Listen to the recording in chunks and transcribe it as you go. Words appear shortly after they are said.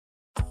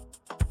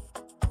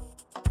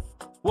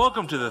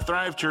Welcome to the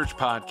Thrive Church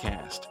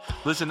Podcast.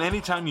 Listen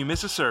anytime you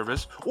miss a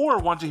service or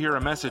want to hear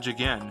a message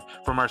again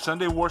from our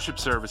Sunday worship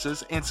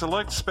services and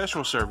select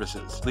special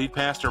services. Lead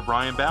Pastor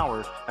Brian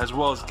Bauer, as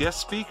well as guest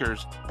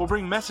speakers, will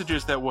bring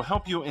messages that will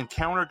help you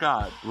encounter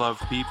God,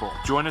 love people.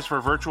 Join us for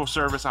virtual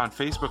service on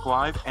Facebook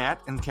Live at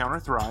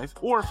Encounter Thrive,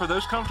 or for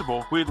those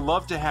comfortable, we'd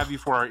love to have you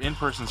for our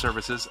in-person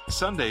services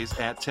Sundays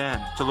at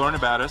 10. To learn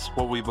about us,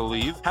 what we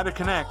believe, how to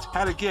connect,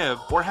 how to give,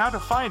 or how to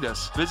find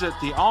us, visit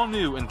the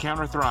all-new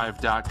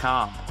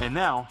EncounterThrive.com. And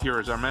now, here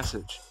is our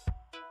message.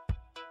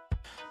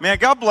 Man,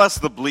 God bless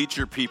the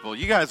Bleacher people.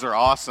 You guys are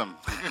awesome.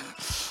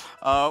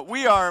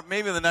 We are,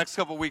 maybe in the next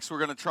couple of weeks, we're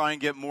going to try and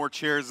get more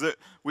chairs.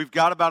 We've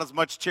got about as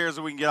much chairs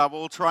as we can get out, but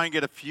we'll try and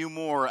get a few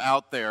more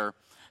out there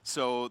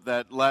so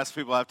that less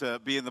people have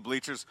to be in the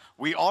bleachers.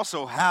 We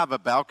also have a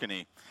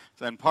balcony,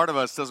 and part of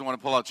us doesn't want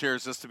to pull out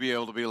chairs just to be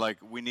able to be like,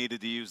 we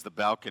needed to use the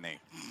balcony.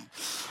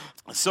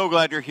 So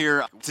glad you're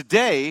here.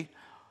 Today,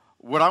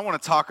 what I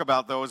want to talk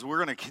about, though, is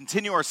we're going to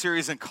continue our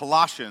series in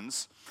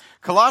Colossians.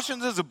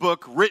 Colossians is a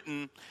book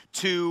written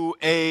to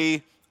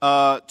a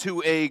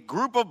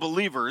group of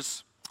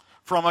believers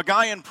from a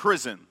guy in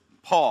prison,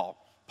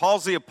 Paul.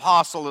 Paul's the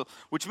apostle,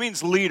 which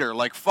means leader,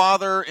 like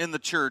father in the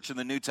church in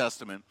the New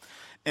Testament.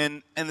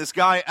 And this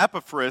guy,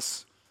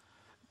 Epaphras,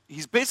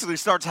 he basically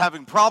starts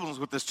having problems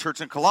with this church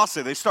in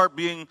Colossae. They start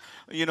being,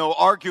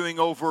 arguing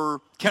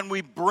over, can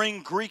we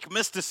bring Greek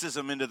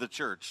mysticism into the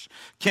church?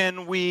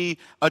 Can we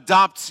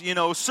adopt,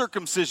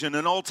 circumcision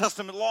and Old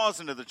Testament laws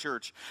into the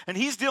church? And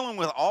he's dealing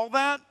with all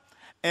that,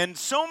 and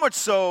so much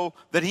so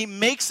that he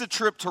makes a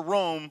trip to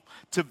Rome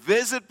to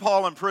visit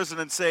Paul in prison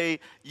and say,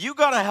 you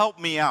got to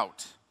help me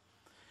out.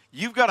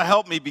 You've got to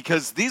help me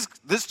because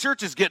this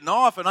church is getting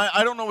off, and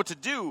I don't know what to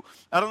do.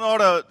 I don't know how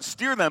to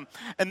steer them.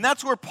 And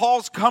that's where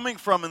Paul's coming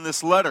from in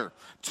this letter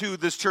to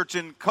this church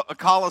in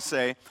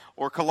Colossae,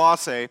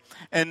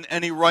 and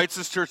he writes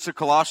this church to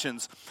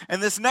Colossians.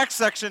 And this next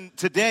section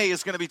today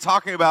is going to be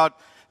talking about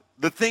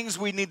the things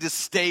we need to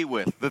stay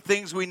with, the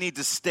things we need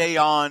to stay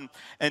on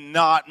and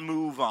not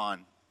move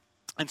on.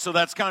 And so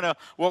that's kind of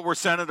what we're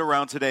centered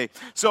around today.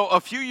 So a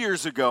few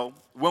years ago,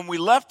 when we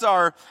left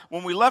a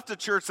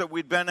church that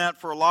we'd been at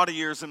for a lot of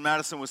years in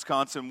Madison,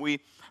 Wisconsin, we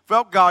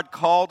felt God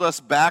called us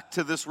back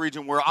to this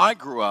region where I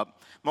grew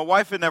up. My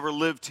wife had never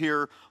lived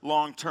here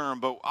long term,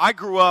 but I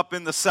grew up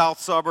in the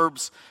south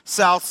suburbs,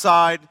 South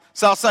Side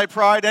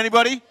Pride,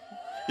 anybody?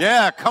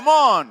 Yeah, come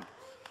on.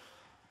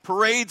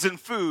 Parades and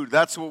food,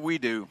 that's what we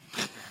do.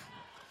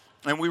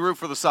 And we root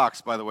for the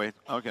Sox, by the way.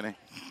 Okay.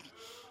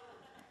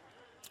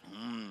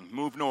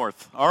 Move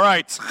north. All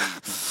right.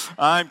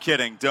 I'm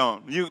kidding.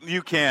 Don't.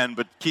 You can,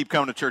 but keep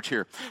coming to church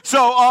here.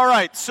 So, all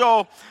right.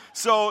 So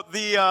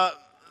I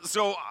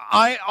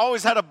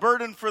always had a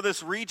burden for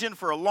this region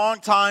for a long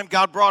time.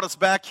 God brought us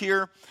back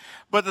here.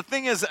 But the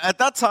thing is, at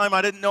that time,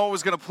 I didn't know I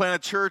was going to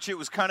plant a church. It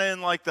was kind of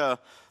in like the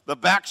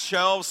back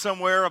shelves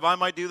somewhere if I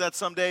might do that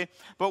someday.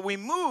 But we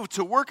moved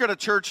to work at a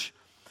church.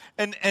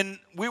 And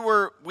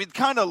we'd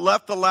kind of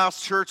left the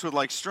last church with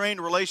like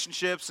strained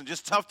relationships and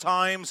just tough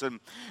times,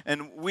 and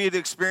we had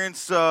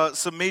experienced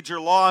some major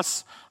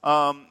loss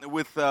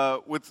with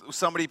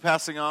somebody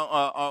passing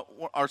on,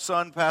 our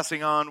son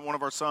passing on, one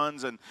of our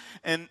sons, and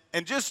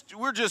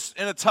we're just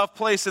in a tough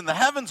place. And the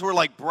heavens were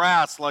like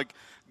brass, like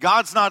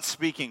God's not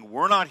speaking,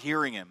 we're not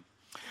hearing Him.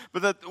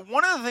 But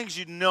one of the things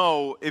you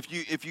know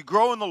if you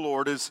grow in the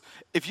Lord is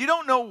if you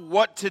don't know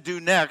what to do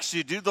next,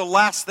 you do the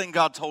last thing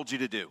God told you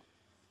to do.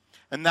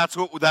 And that's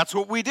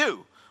what we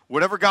do.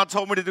 Whatever God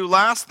told me to do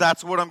last,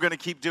 that's what I'm going to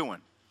keep doing.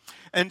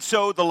 And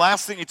so the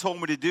last thing He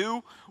told me to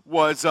do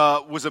was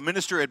a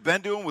ministry I'd been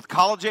doing with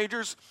college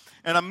agers,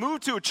 and I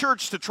moved to a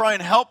church to try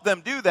and help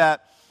them do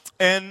that.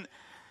 And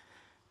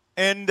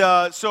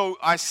so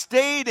I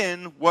stayed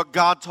in what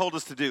God told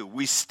us to do.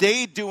 We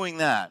stayed doing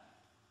that.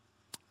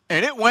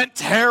 And it went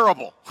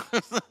terrible.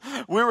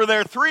 We were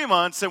there 3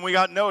 months, and we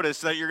got notice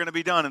that you're going to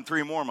be done in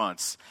 3 more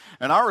months.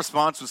 And our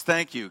response was,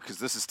 thank you, because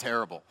this is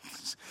terrible.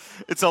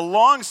 It's a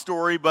long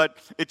story, but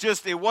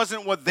it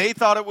wasn't what they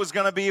thought it was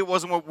going to be. It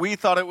wasn't what we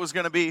thought it was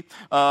going to be.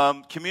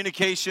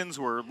 Communications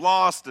were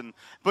lost,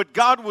 but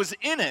God was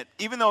in it.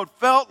 Even though it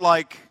felt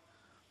like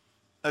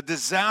a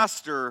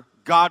disaster,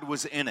 God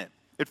was in it.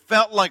 It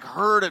felt like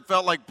hurt. It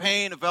felt like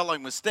pain. It felt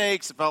like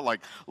mistakes. It felt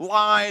like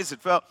lies.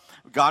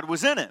 God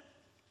was in it.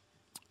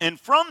 And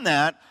from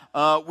that,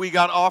 we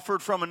got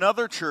offered from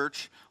another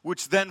church,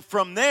 which then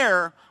from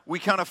there, we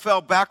kind of fell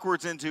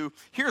backwards into,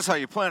 here's how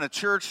you plant a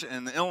church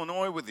in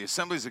Illinois with the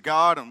Assemblies of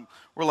God. And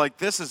we're like,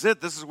 this is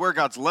it. This is where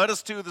God's led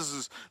us to.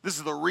 This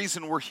is the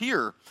reason we're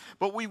here.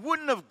 But we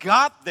wouldn't have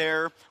got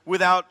there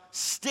without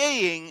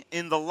staying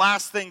in the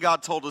last thing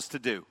God told us to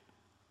do.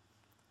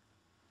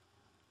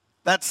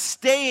 That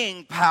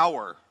staying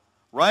power,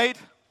 right?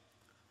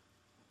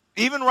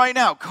 Even right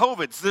now,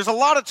 COVID, there's a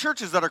lot of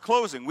churches that are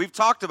closing. We've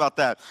talked about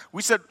that.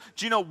 We said,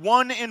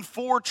 1 in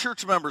 4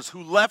 church members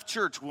who left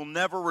church will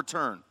never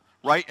return,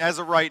 right, as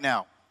of right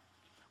now.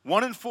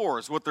 1 in 4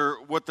 is what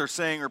they're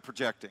saying or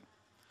projecting.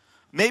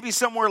 Maybe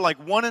somewhere like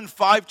 1 in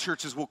 5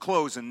 churches will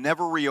close and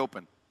never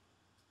reopen.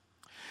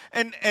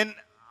 And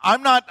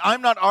I'm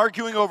not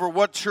arguing over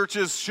what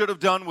churches should have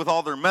done with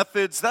all their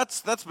methods.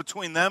 That's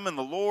between them and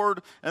the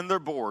Lord and their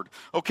board.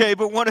 Okay,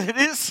 but what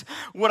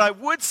I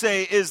would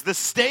say is the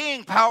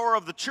staying power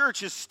of the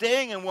church is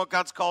staying in what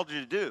God's called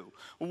you to do.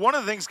 Well, one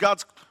of the things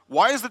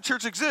why does the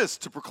church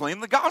exist? To proclaim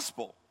the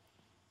gospel.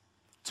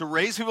 To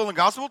raise people in the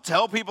gospel,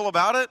 tell people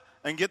about it,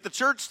 and get the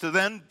church to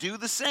then do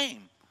the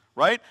same,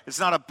 right? It's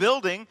not a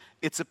building,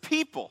 it's a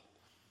people.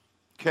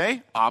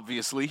 Okay,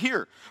 obviously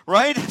here,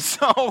 right?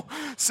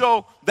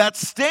 So that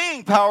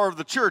staying power of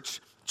the church,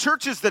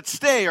 churches that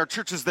stay are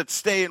churches that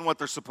stay in what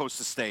they're supposed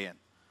to stay in.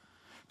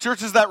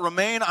 Churches that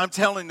remain, I'm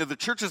telling you, the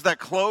churches that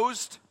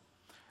closed,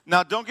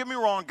 now don't get me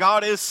wrong,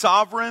 God is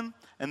sovereign,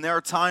 and there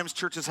are times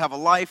churches have a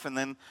life, and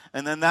then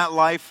that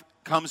life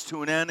comes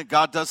to an end, and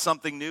God does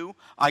something new.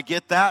 I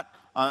get that.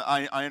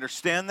 I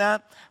understand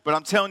that. But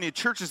I'm telling you,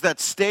 churches that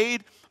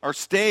stayed are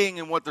staying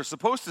in what they're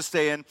supposed to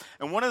stay in.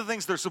 And one of the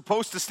things they're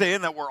supposed to stay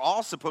in, that we're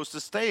all supposed to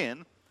stay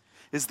in,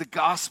 is the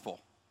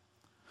gospel.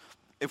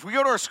 If we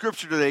go to our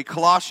scripture today,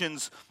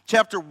 Colossians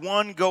chapter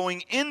 1,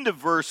 going into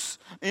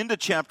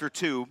chapter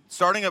 2,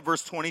 starting at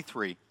verse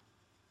 23.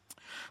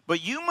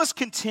 But you must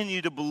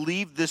continue to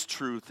believe this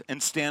truth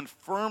and stand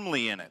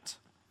firmly in it.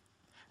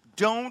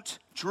 Don't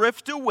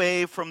drift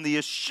away from the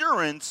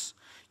assurance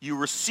you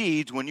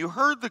received when you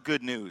heard the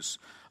good news.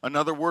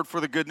 Another word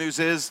for the good news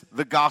is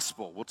the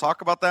gospel. We'll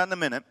talk about that in a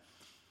minute.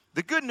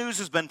 The good news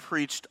has been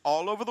preached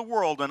all over the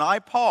world, and I,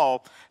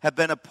 Paul, have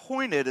been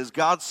appointed as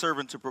God's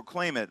servant to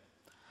proclaim it.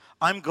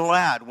 I'm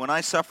glad when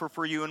I suffer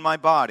for you in my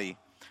body,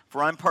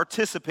 for I'm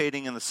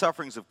participating in the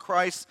sufferings of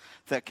Christ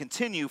that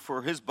continue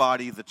for his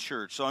body, the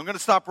church. So I'm going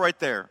to stop right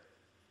there.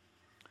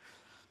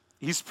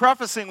 He's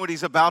prefacing what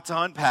he's about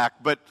to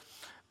unpack, but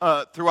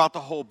throughout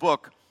the whole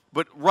book.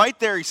 But right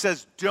there he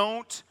says,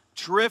 don't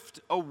drift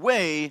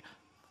away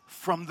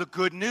from the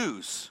good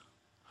news.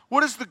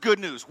 What is the good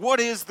news?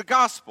 What is the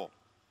gospel?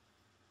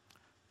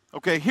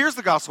 Okay, here's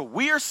the gospel.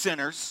 We are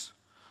sinners.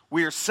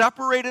 We are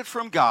separated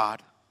from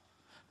God.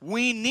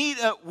 We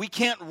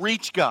can't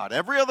reach God.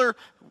 Every other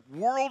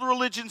world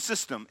religion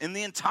system in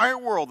the entire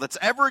world that's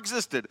ever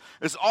existed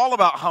is all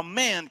about how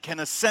man can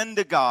ascend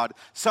to God,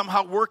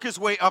 somehow work his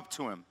way up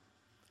to him.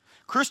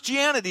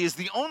 Christianity is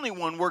the only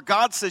one where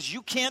God says,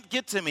 you can't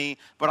get to me,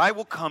 but I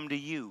will come to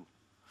you.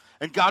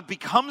 And God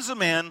becomes a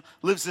man,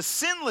 lives a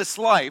sinless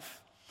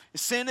life.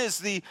 Sin is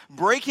the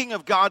breaking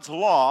of God's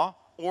law,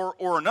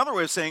 or another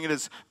way of saying it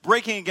is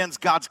breaking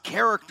against God's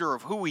character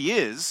of who he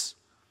is,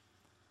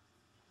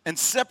 and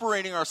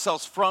separating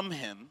ourselves from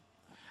him.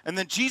 And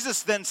then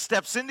Jesus then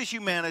steps into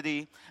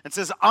humanity and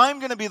says, I'm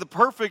going to be the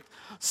perfect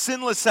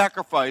sinless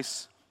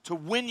sacrifice to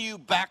win you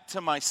back to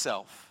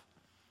myself.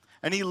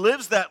 And he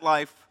lives that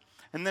life.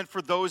 And then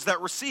for those that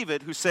receive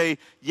it, who say,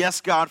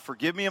 yes, God,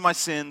 forgive me of my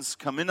sins,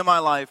 come into my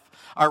life.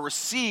 I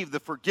receive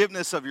the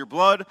forgiveness of your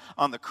blood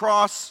on the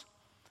cross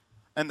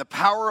and the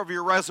power of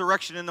your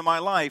resurrection into my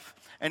life.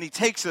 And he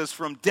takes us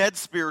from dead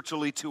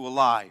spiritually to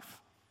alive.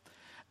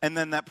 And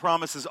then that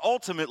promise is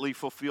ultimately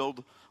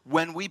fulfilled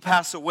when we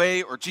pass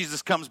away or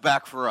Jesus comes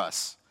back for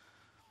us.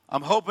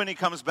 I'm hoping he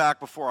comes back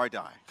before I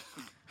die.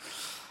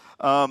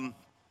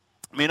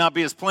 May not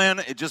be his plan,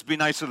 it'd just be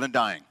nicer than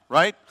dying,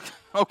 right?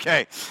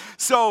 Okay,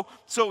 so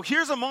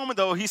here's a moment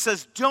though. He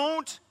says,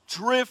 don't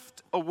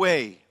drift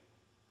away.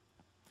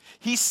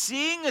 He's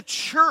seeing a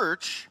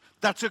church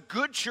that's a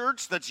good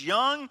church, that's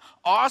young,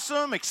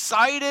 awesome,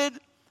 excited,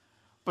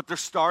 but they're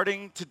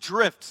starting to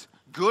drift.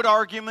 Good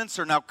arguments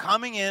are now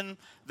coming in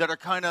that are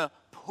kind of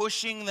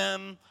pushing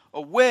them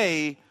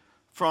away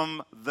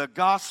from the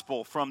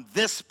gospel, from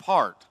this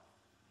part.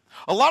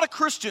 A lot of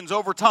Christians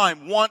over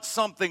time want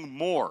something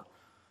more.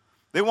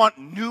 They want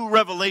new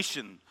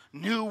revelation,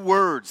 new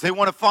words. They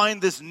want to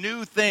find this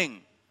new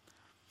thing.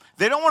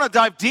 They don't want to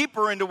dive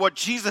deeper into what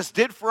Jesus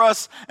did for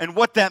us and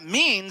what that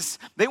means.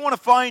 They want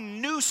to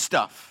find new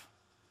stuff.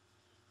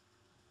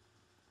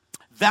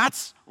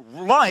 That's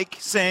like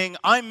saying,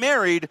 I'm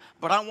married,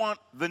 but I want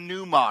the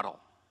new model.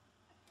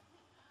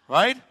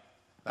 Right?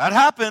 That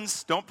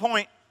happens. Don't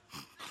point.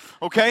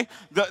 Okay?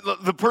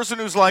 The person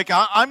who's like,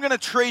 I'm going to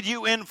trade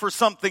you in for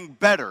something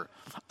better.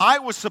 I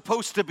was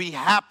supposed to be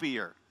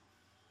happier.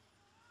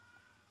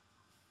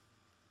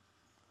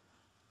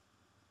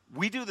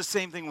 We do the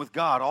same thing with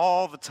God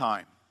all the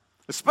time,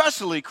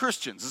 especially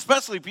Christians,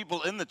 especially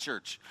people in the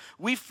church.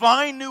 We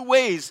find new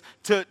ways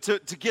to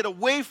get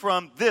away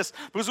from this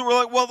because we're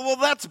like, well,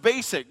 that's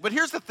basic. But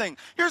here's the thing.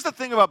 Here's the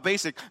thing about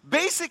basic.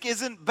 Basic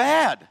isn't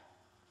bad,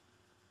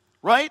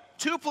 right?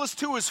 2 +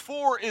 2 is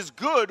 4 is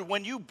good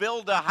when you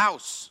build a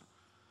house.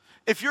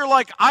 If you're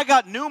like, I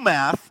got new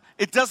math,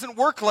 it doesn't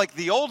work like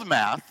the old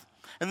math,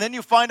 and then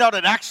you find out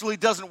it actually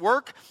doesn't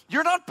work,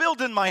 you're not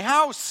building my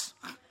house,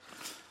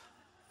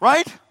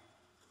 right?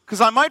 Because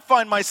I might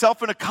find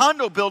myself in a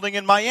condo building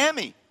in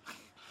Miami,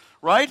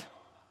 right?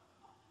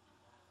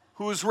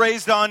 Who was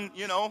raised on,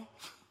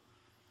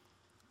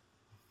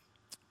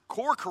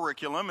 core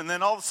curriculum, and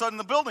then all of a sudden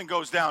the building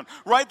goes down,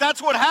 right?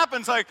 That's what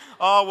happens. Like,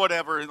 oh,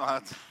 whatever.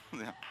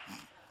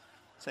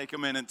 Take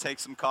them in and take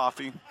some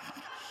coffee.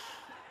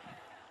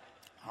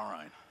 All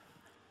right.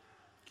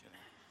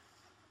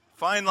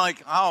 Find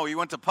like, oh, you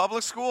went to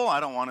public school?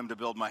 I don't want him to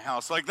build my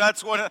house. Like,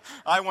 that's what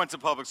I went to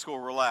public school,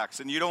 relax.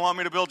 And you don't want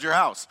me to build your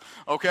house,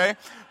 okay?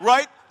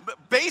 Right?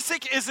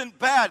 Basic isn't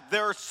bad.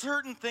 There are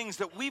certain things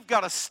that we've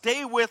got to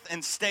stay with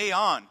and stay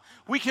on.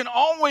 We can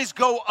always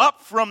go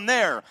up from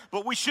there,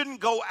 but we shouldn't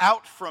go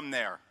out from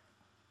there.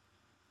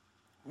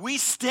 We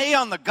stay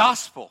on the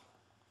gospel.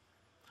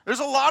 There's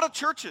a lot of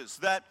churches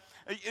that,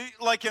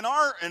 like in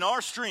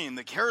our stream,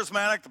 the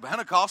charismatic, the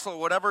Pentecostal, or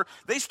whatever,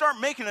 they start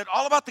making it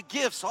all about the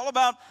gifts, all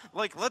about,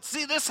 like, let's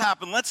see this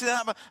happen, let's see that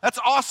happen. That's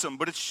awesome,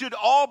 but it should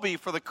all be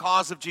for the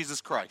cause of Jesus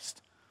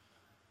Christ.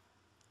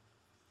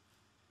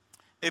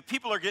 If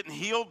people are getting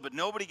healed but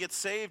nobody gets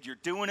saved, you're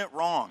doing it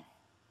wrong.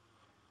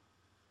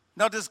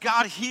 Now, does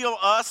God heal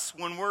us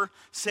when we're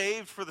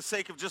saved for the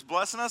sake of just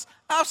blessing us?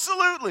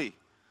 Absolutely.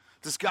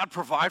 Does God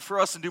provide for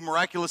us and do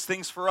miraculous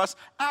things for us?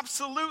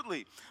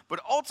 Absolutely. But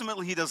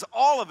ultimately, he does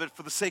all of it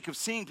for the sake of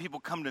seeing people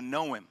come to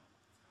know him.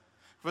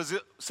 Because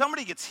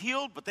somebody gets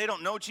healed, but they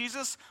don't know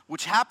Jesus,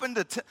 which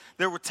happened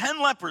there were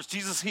 10 lepers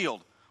Jesus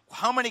healed.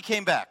 How many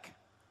came back?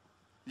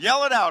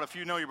 Yell it out if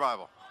you know your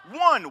Bible.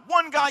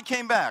 One guy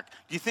came back.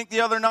 Do you think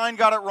the other 9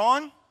 got it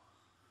wrong?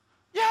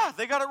 Yeah,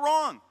 they got it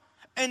wrong.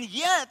 And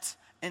yet,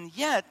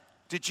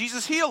 did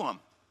Jesus heal them?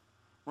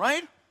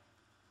 Right?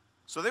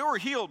 So they were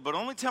healed, but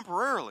only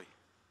temporarily.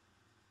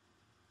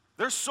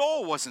 Their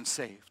soul wasn't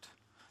saved.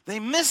 They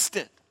missed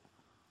it.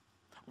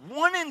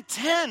 1 in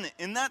 10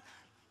 in that.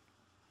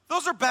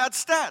 Those are bad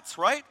stats,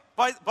 right?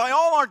 By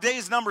all our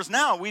days' numbers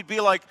now, we'd be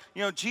like,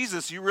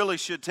 Jesus, you really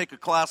should take a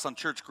class on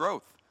church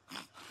growth.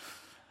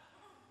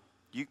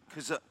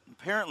 Because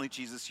apparently,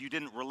 Jesus, you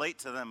didn't relate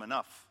to them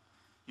enough.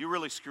 You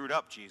really screwed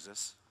up,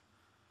 Jesus.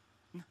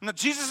 Now,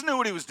 Jesus knew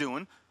what he was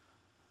doing.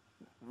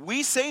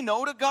 We say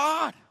no to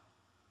God.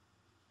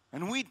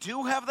 And we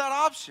do have that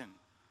option.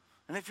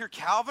 And if you're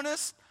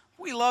Calvinist,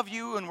 we love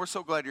you and we're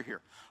so glad you're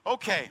here.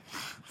 Okay.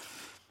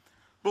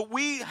 But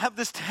we have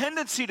this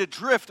tendency to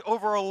drift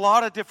over a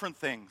lot of different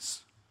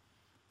things.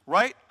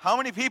 Right? How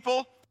many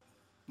people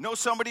know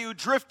somebody who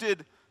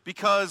drifted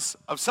because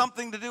of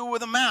something to do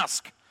with a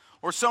mask?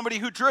 Or somebody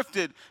who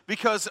drifted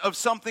because of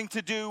something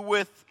to do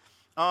with,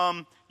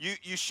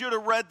 you should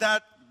have read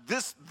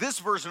this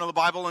version of the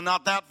Bible and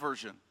not that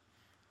version.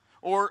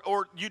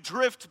 Or you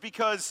drift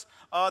because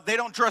they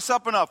don't dress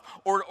up enough,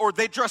 or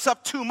they dress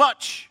up too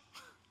much.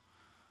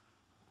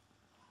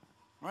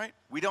 Right?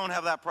 We don't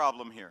have that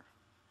problem here.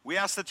 We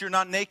ask that you're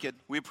not naked.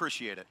 We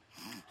appreciate it.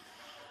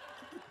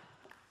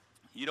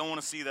 You don't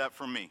want to see that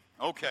from me.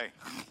 Okay.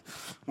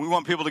 We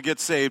want people to get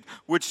saved,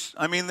 which,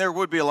 there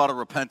would be a lot of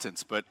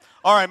repentance. But,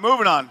 all right,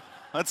 moving on.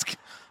 Let's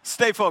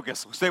stay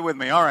focused. Stay with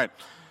me. All right.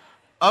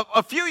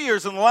 A few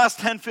years, in the last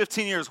 10,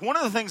 15 years, one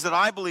of the things that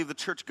I believe the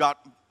church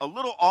got a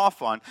little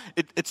off on,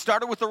 it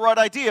started with the right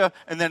idea,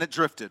 and then it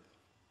drifted,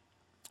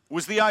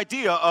 was the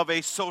idea of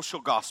a social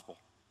gospel.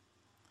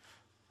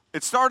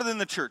 It started in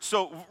the church.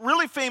 So,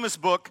 really famous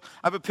book.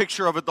 I have a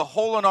picture of it, The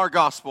Hole in Our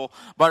Gospel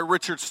by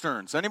Richard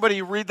Stearns.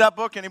 Anybody read that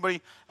book?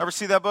 Anybody ever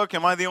see that book?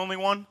 Am I the only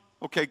one?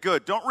 Okay,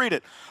 good. Don't read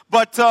it.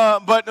 But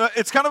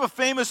it's kind of a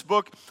famous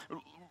book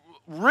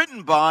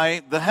written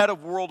by the head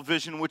of World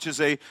Vision, which is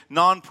a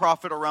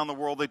nonprofit around the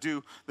world. They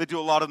do a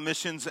lot of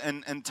missions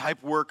and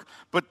type work,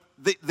 but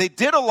they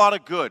did a lot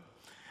of good.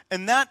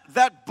 And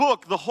that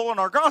book, The Hole in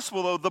Our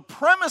Gospel, though, the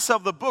premise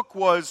of the book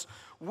was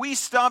we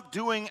stopped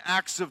doing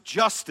acts of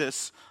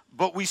justice,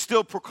 but we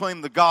still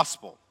proclaim the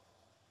gospel.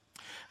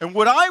 And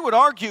what I would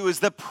argue is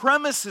the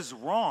premise is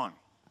wrong.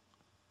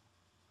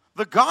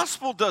 The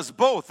gospel does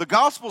both. The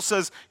gospel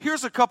says,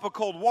 here's a cup of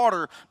cold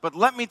water, but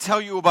let me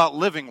tell you about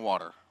living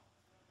water.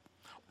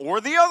 Or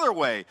the other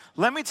way,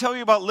 let me tell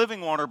you about living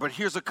water, but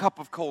here's a cup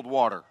of cold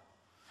water.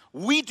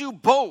 We do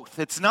both.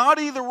 It's not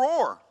either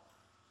or.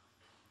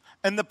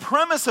 And the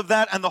premise of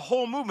that and the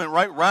whole movement,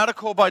 right?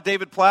 Radical by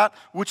David Platt,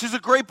 which is a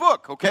great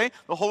book, okay?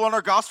 The Hole in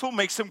Our Gospel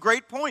makes some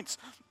great points.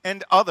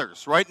 And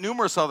others, right?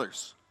 Numerous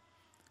others.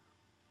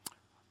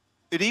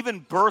 It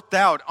even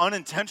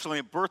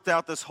unintentionally birthed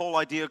out this whole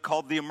idea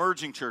called the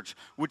emerging church,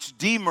 which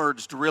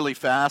demerged really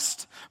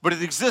fast, but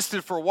it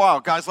existed for a while.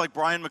 Guys like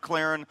Brian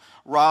McLaren,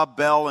 Rob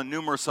Bell, and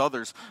numerous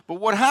others. But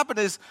what happened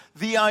is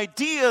the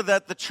idea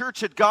that the church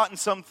had gotten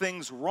some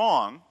things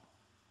wrong.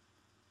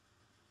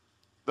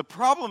 The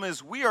problem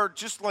is we are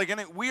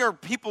we are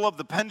people of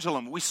the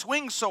pendulum. We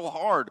swing so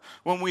hard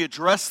when we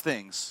address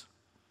things.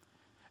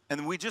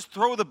 And we just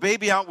throw the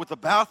baby out with the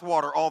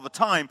bathwater all the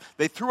time.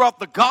 They threw out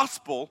the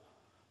gospel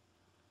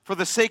for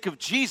the sake of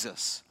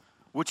Jesus,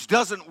 which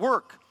doesn't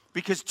work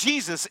because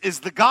Jesus is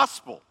the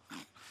gospel.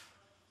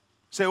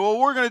 Say, well,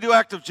 we're going to do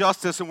act of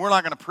justice and we're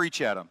not going to preach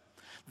at them.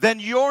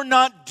 Then you're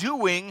not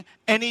doing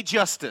any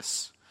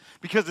justice.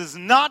 Because it's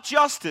not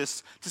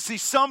justice to see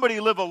somebody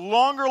live a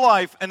longer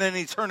life and an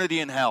eternity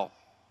in hell.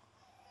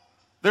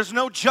 There's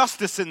no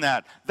justice in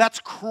that. That's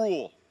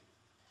cruel.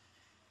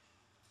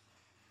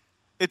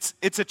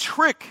 It's a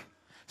trick.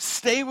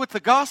 Stay with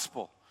the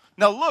gospel.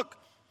 Now look,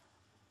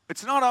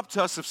 It's not up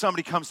to us if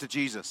somebody comes to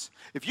Jesus.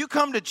 If you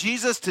come to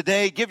Jesus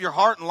today, give your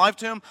heart and life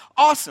to him,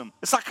 awesome.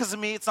 It's not because of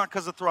me. It's not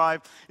because of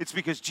Thrive. It's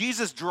because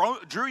Jesus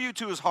drew you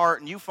to his heart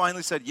and you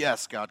finally said,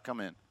 yes, God,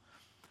 come in.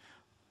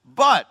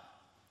 But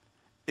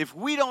if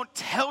we don't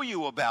tell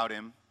you about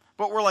him,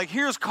 but we're like,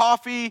 here's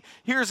coffee,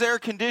 here's air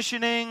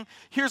conditioning,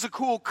 here's a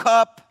cool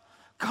cup,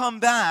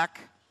 come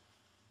back.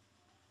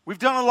 We've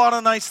done a lot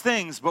of nice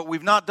things, but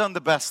we've not done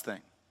the best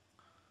thing.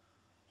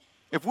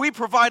 If we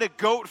provide a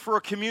goat for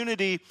a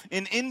community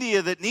in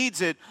India that needs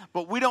it,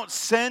 but we don't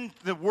send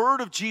the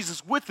word of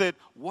Jesus with it,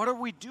 what are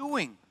we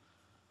doing?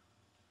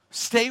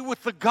 Stay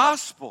with the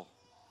gospel.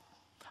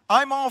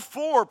 I'm all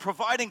for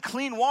providing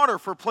clean water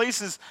for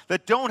places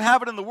that don't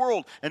have it in the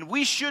world, and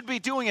we should be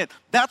doing it.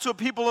 That's what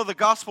people of the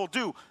gospel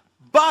do.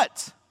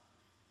 But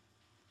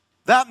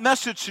that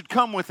message should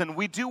come with, and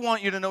we do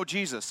want you to know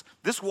Jesus.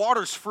 This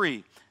water's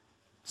free,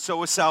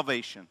 so is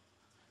salvation.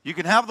 You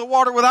can have the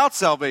water without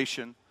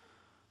salvation,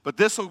 but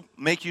this will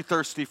make you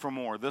thirsty for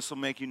more. This will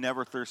make you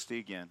never thirsty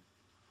again.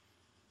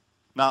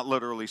 Not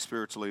literally,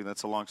 spiritually.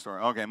 That's a long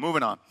story. Okay,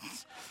 moving on.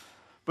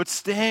 But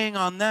staying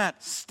on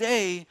that,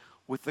 stay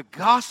with the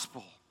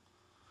gospel.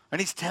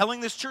 And he's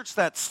telling this church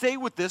that. Stay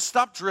with this.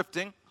 Stop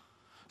drifting.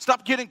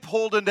 Stop getting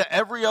pulled into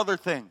every other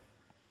thing.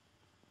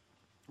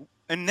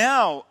 And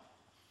now,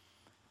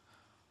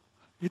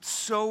 it's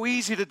so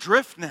easy to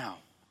drift now.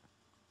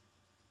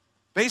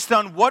 Based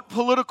on what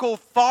political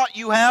thought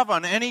you have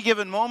on any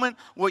given moment,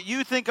 what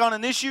you think on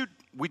an issue,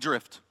 we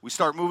drift. We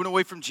start moving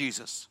away from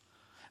Jesus.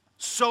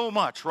 So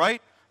much,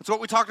 right? That's what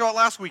we talked about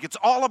last week. It's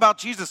all about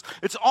Jesus.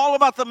 It's all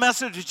about the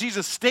message of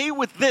Jesus. Stay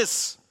with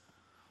this.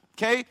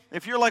 Okay?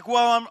 If you're like,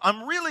 well,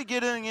 I'm really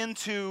getting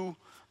into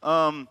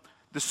the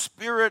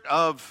spirit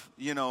of,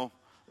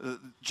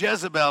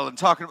 Jezebel and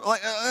talking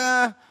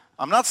about,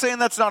 I'm not saying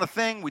that's not a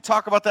thing. We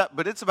talk about that,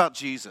 but it's about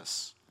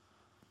Jesus.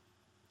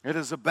 It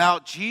is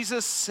about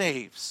Jesus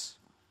saves.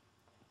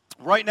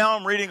 Right now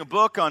I'm reading a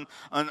book on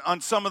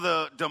some of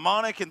the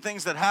demonic and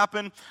things that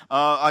happen.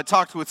 I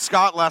talked with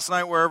Scott last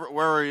night,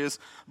 wherever he is,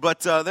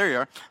 but there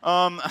you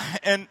are.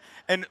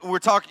 And we're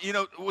talking,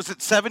 was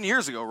it 7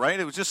 years ago, right?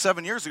 It was just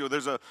 7 years ago.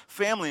 There's a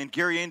family in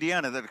Gary,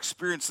 Indiana that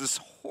experienced this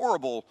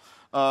horrible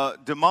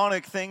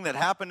demonic thing that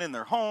happened in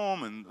their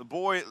home, and the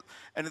boy,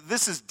 and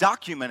this is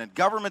documented,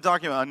 government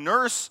document, a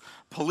nurse,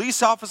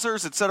 police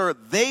officers, etc.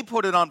 They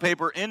put it on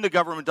paper into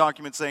government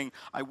documents saying,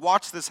 I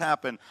watched this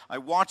happen. I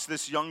watched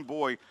this young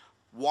boy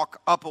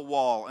walk up a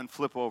wall and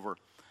flip over.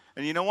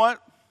 And you know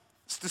what?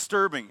 It's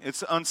disturbing.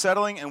 It's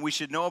unsettling, and we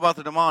should know about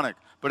the demonic.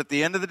 But at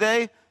the end of the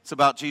day, it's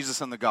about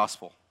Jesus and the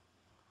gospel.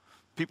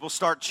 People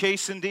start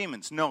chasing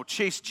demons. No,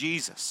 chase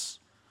Jesus.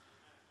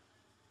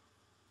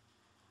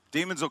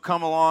 Demons will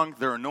come along,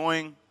 they're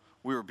annoying,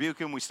 we rebuke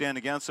them, we stand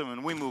against them,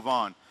 and we move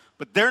on.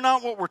 But they're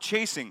not what we're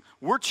chasing.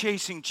 We're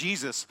chasing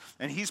Jesus,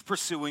 and he's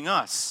pursuing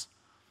us.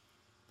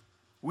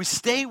 We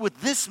stay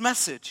with this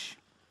message,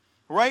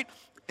 right?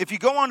 If you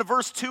go on to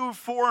verse 2,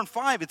 4, and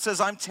 5, it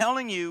says, I'm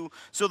telling you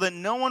so that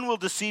no one will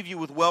deceive you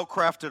with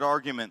well-crafted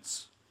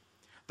arguments.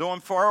 Though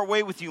I'm far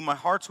away with you, my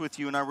heart's with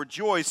you, and I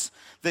rejoice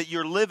that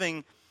you're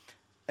living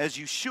as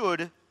you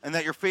should, and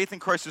that your faith in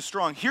Christ is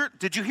strong.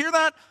 Did you hear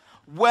that?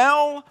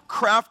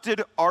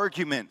 Well-crafted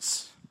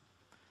arguments.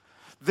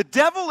 The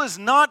devil is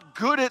not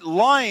good at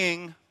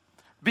lying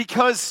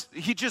because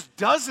he just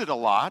does it a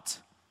lot.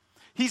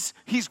 He's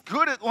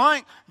good at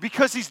lying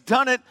because he's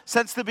done it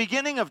since the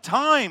beginning of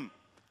time.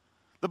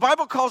 The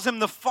Bible calls him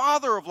the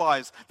father of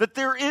lies, that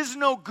there is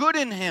no good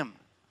in him.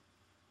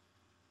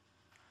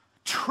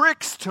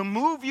 Tricks to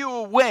move you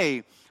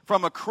away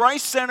from a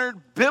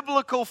Christ-centered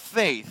biblical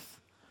faith,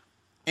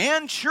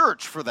 and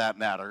church for that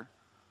matter,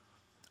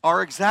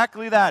 are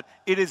exactly that.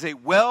 It is a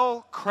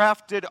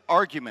well-crafted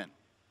argument.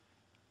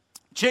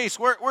 Chase,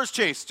 where's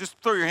Chase? Just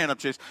throw your hand up,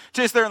 Chase.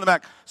 Chase there in the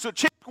back. So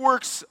Chase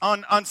works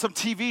on some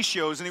TV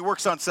shows, and he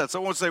works on sets. I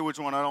won't say which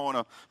one. I don't want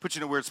to put you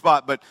in a weird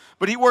spot. But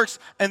he works,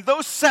 and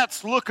those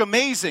sets look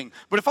amazing.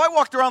 But if I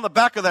walked around the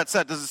back of that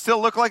set, does it still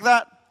look like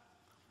that?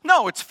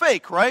 No, it's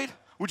fake, right?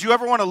 Would you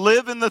ever want to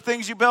live in the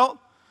things you built?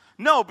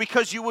 No,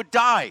 because you would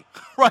die,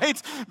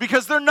 right?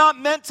 Because they're not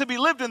meant to be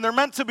lived in. They're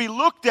meant to be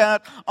looked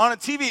at on a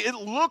TV. It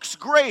looks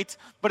great,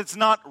 but it's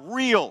not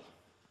real.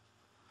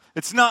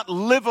 It's not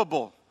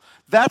livable.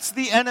 That's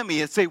the enemy.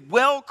 It's a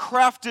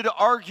well-crafted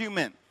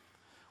argument.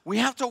 We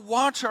have to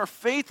watch our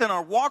faith and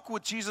our walk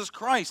with Jesus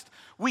Christ.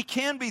 We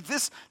can be,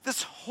 this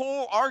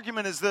whole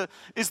argument is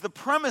the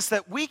premise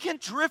that we can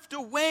drift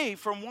away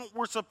from what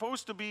we're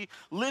supposed to be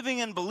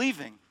living and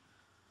believing.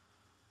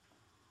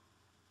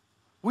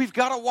 We've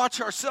got to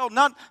watch ourselves.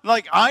 Not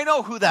like, I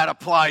know who that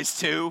applies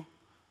to.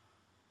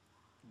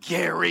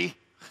 Gary.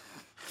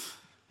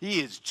 He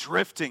is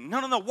drifting.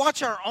 No.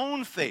 Watch our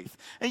own faith.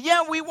 And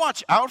yeah, we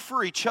watch out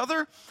for each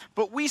other,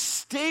 but we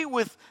stay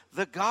with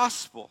the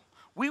gospel.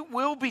 We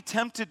will be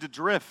tempted to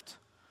drift.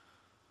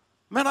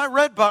 Man, I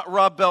read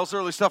Rob Bell's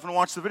early stuff and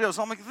watched the videos.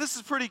 I'm like, this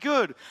is pretty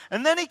good.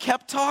 And then he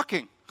kept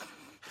talking.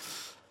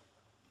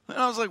 And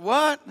I was like,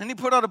 what? And he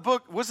put out a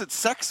book. Was it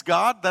Sex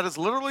God? That is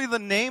literally the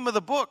name of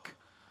the book.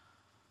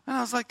 And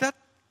I was like,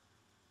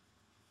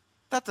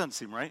 That doesn't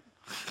seem right.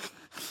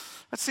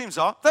 That seems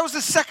off. That was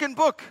his second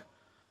book.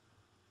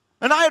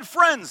 And I had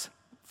friends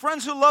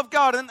who love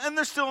God, and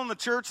they're still in the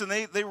church, and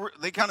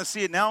they kind of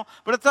see it now.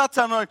 But at that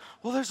time, they're like,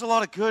 well, there's a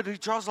lot of good. He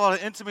draws a lot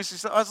of intimacy.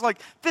 So I was like,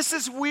 this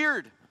is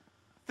weird.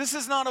 This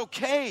is not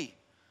okay.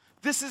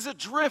 This is a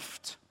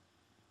drift.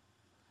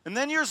 And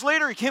then years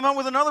later, he came out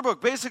with another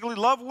book, basically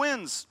Love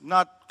Wins,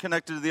 not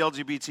connected to the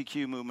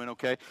LGBTQ movement,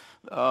 okay?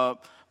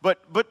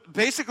 But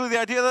basically the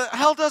idea that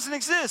hell doesn't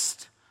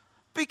exist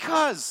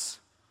because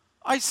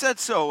I said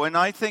so, and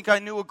I think I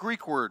knew a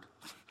Greek word.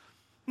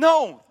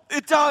 No,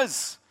 it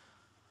does.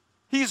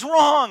 He's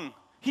wrong.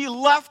 He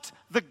left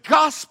the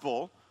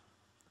gospel,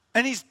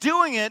 and he's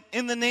doing it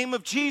in the name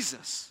of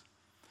Jesus.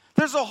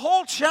 There's a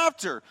whole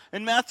chapter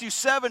in Matthew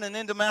 7 and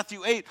into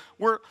Matthew 8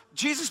 where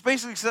Jesus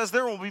basically says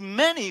there will be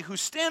many who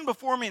stand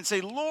before me and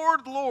say,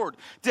 Lord, Lord,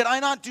 did I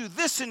not do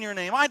this in your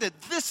name? I did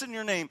this in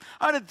your name.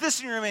 I did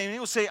this in your name. And he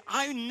will say,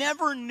 I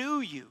never knew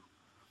you.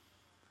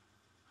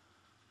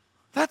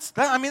 That's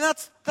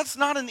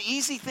not an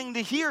easy thing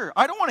to hear.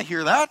 I don't want to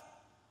hear that.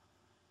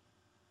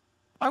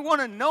 I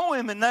want to know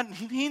him and that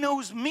he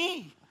knows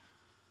me.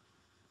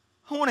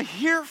 I want to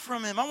hear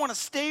from him. I want to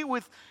stay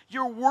with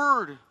your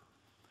word.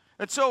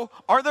 And so,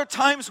 are there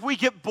times we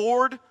get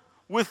bored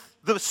with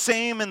the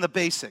same and the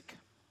basic?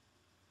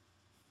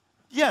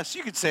 Yes,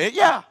 you could say it,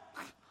 yeah.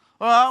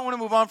 Well, I want to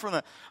move on from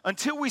that.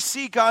 Until we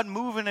see God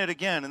move in it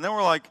again. And then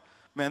we're like,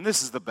 man,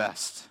 this is the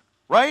best.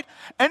 Right?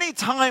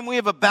 Anytime we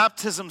have a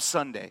baptism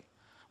Sunday,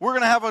 we're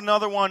going to have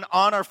another one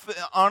on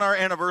our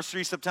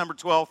anniversary, September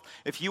 12th.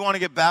 If you want to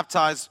get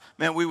baptized,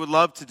 man, we would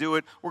love to do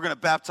it. We're going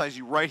to baptize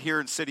you right here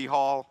in City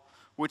Hall,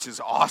 which is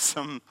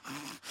awesome.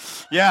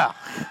 Yeah.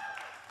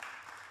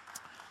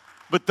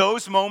 But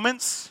those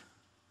moments,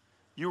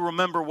 you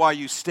remember why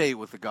you stay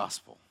with the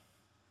gospel.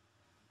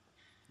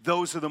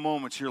 Those are the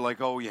moments you're like,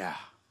 oh yeah,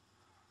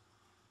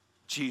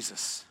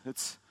 Jesus,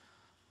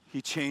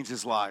 he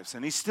changes lives,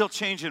 and he's still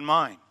changing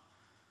mine.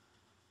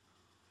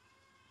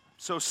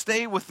 So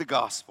stay with the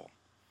gospel,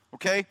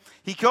 okay?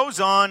 He goes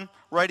on,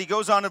 right? He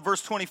goes on in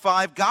verse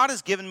 25. God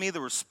has given me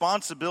the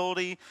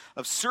responsibility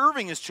of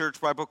serving his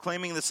church by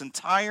proclaiming this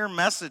entire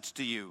message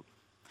to you.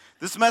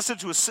 This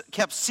message was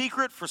kept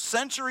secret for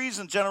centuries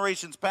and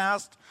generations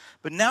past,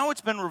 but now it's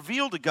been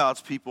revealed to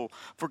God's people,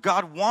 for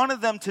God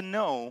wanted them to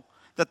know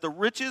that the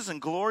riches and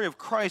glory of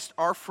Christ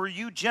are for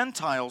you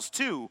Gentiles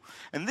too.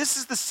 And this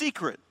is the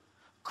secret.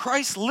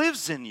 Christ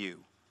lives in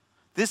you.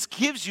 This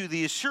gives you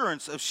the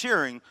assurance of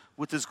sharing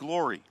with his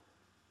glory.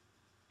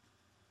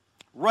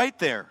 Right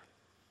there.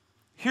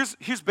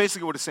 Here's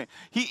basically what it's saying.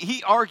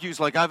 He argues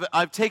like,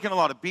 I've taken a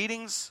lot of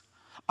beatings.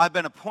 I've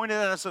been appointed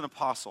as an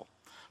apostle.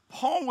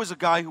 Paul was a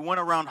guy who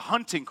went around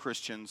hunting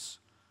Christians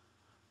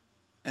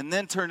and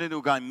then turned into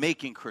a guy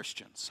making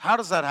Christians. How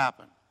does that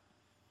happen?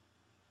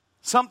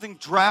 Something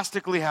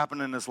drastically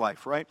happened in his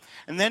life, right?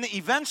 And then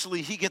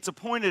eventually he gets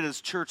appointed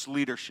as church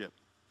leadership,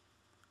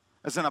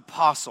 as an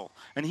apostle,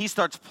 and he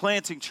starts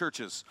planting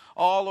churches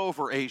all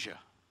over Asia.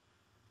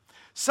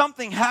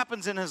 Something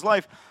happens in his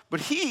life,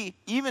 but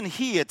even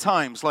he at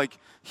times, like,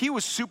 he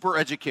was super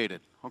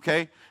educated,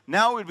 okay?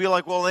 Now we'd be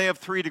like, well, they have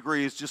 3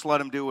 degrees, just let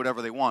them do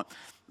whatever they want.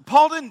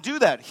 Paul didn't do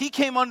that. He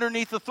came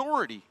underneath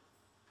authority.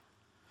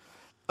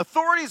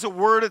 Authority is a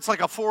word, it's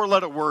like a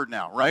 4-letter word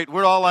now, right?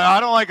 We're all like, I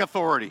don't like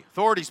authority.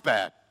 Authority's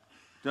bad.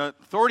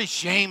 Authority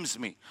shames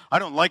me. I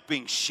don't like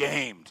being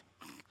shamed.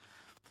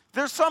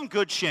 There's some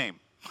good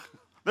shame.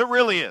 There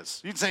really is.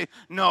 You'd say,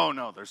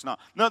 no, there's not.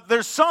 No,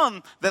 there's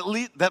some that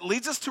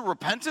leads us to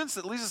repentance,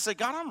 that leads us to say,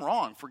 God, I'm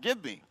wrong,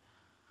 forgive me.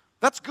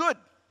 That's good.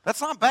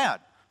 That's not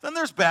bad. Then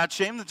there's bad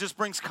shame that just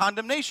brings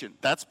condemnation.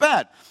 That's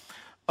bad.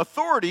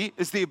 Authority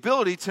is the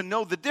ability to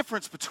know the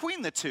difference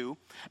between the two,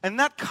 and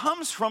that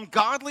comes from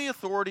godly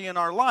authority in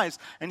our lives.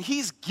 And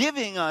he's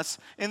giving us,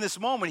 in this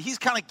moment, he's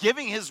kind of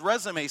giving his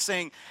resume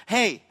saying,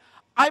 hey,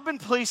 I've been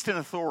placed in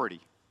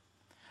authority.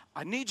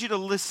 I need you to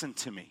listen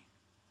to me.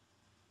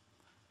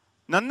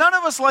 Now, none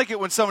of us like it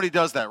when somebody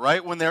does that,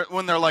 right? When they're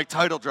like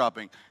title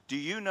dropping. Do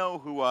you know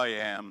who I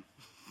am?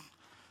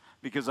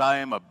 Because I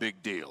am a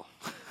big deal,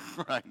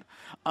 right?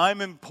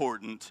 I'm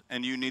important,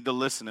 and you need to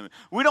listen to me.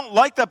 We don't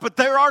like that, but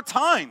there are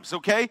times,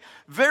 okay?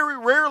 Very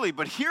rarely,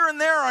 but here and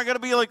there, I got to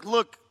be like,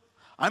 look,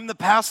 I'm the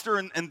pastor,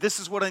 and this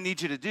is what I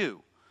need you to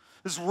do.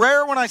 It's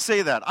rare when I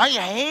say that. I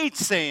hate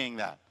saying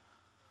that.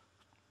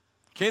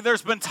 Okay,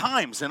 there's been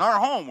times in our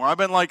home where I've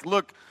been like,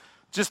 look,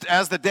 just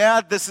as the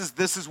dad, this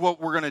is what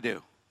we're going to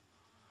do.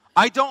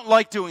 I don't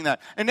like doing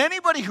that. And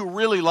anybody who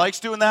really likes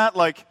doing that,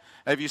 like,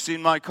 have you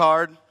seen my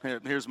card?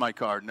 Here's my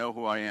card. Know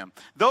who I am.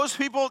 Those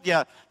people,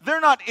 yeah, they're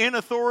not in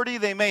authority.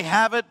 They may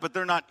have it, but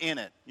they're not in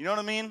it. You know what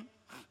I mean?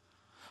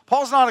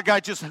 Paul's not a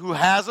guy just who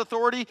has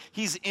authority.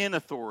 He's in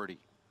authority.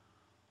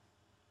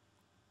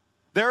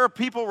 There are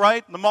people,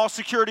 right? The mall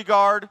security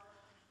guard,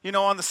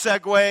 on the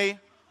Segway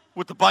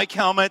with the bike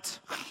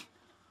helmet.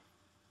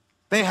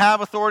 They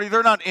have authority.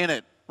 They're not in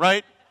it,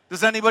 right?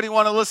 Does anybody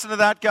want to listen to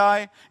that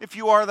guy? If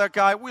you are that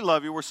guy, we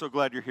love you. We're so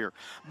glad you're here.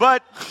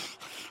 But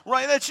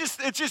right, it's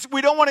just we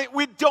don't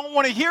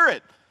want to hear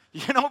it.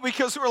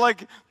 Because we're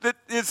like,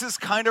 this is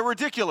kind of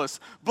ridiculous.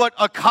 But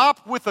a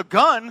cop with a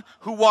gun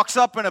who walks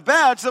up in a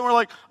badge, then we're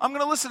like, I'm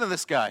going to listen to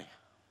this guy,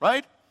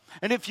 right?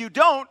 And if you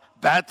don't,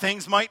 bad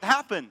things might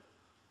happen.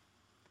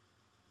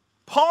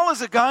 Paul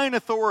is a guy in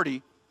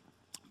authority,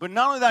 but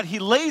not only that, he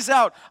lays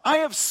out, I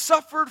have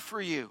suffered for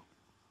you.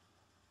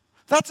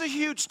 That's a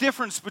huge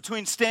difference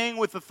between staying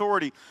with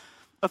authority.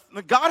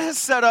 God has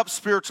set up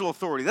spiritual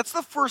authority. That's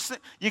the first thing.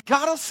 You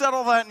got to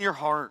settle that in your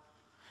heart.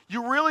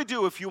 You really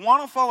do. If you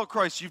want to follow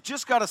Christ, you've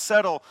just got to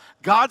settle.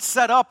 God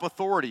set up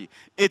authority.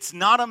 It's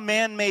not a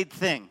man-made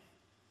thing.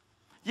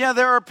 Yeah,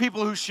 there are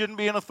people who shouldn't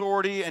be in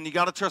authority, and you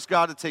got to trust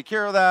God to take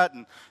care of that.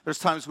 And there's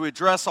times we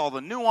address all the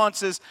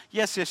nuances.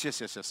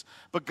 Yes.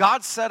 But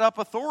God set up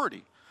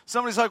authority.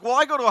 Somebody's like, well,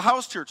 I go to a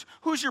house church.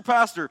 Who's your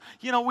pastor?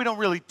 We don't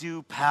really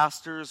do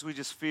pastors. We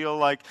just feel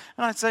like,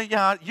 and I'd say,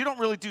 yeah, you don't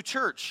really do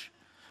church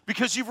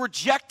because you've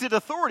rejected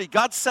authority.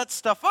 God sets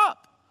stuff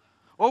up.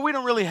 Well, we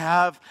don't really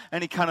have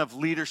any kind of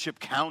leadership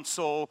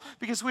council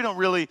because we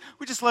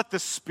just let the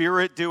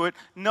Spirit do it.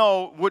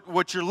 No,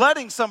 what you're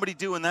letting somebody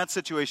do in that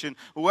situation,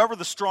 whoever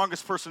the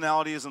strongest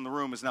personality is in the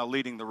room is now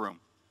leading the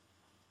room.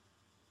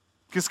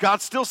 Because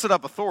God still set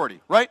up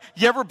authority, right?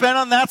 You ever been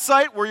on that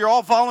site where you're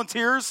all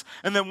volunteers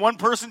and then one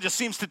person just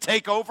seems to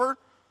take over?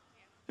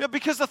 Yeah,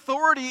 because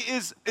authority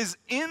is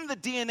in the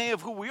DNA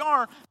of who we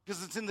are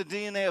because it's in the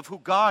DNA of who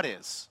God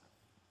is.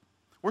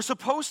 We're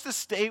supposed to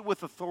stay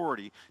with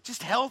authority,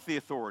 just healthy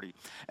authority.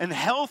 And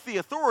healthy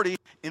authority,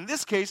 in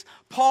this case,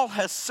 Paul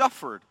has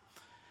suffered.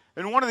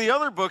 In one of the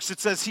other books, it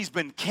says he's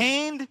been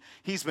caned,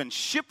 he's been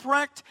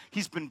shipwrecked,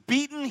 he's been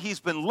beaten, he's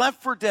been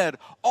left for dead,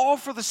 all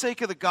for the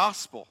sake of the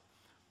gospel.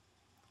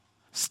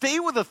 Stay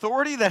with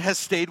authority that has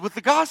stayed with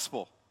the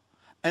gospel.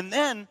 And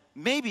then,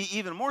 maybe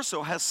even more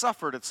so, has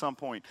suffered at some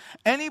point.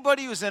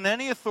 Anybody who's in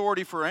any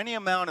authority for any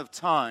amount of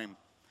time,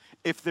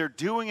 if they're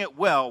doing it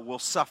well, will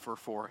suffer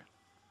for it.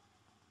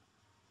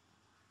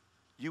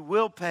 You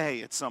will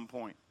pay at some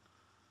point.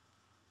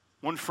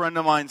 One friend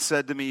of mine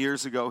said to me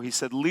years ago, he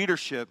said,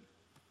 leadership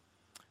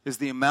is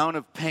the amount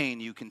of pain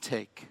you can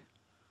take.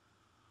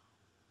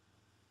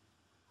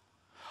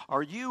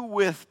 Are you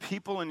with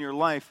people in your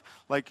life,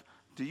 like,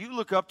 do you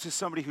look up to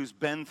somebody who's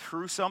been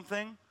through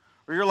something?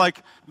 Or you're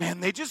like,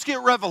 man, they just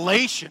get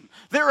revelation.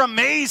 They're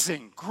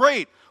amazing.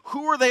 Great.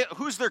 Who are they?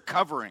 Who's their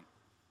covering?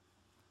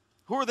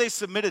 Who are they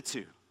submitted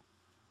to?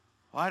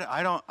 Well,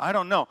 I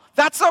don't know.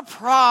 That's a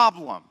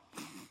problem.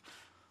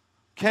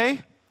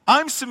 Okay?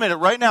 I'm submitted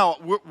right now.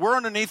 We're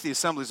underneath the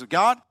Assemblies of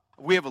God.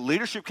 We have a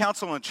leadership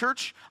council in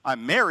church.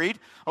 I'm married.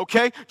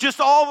 Okay? Just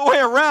all the way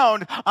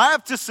around, I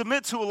have to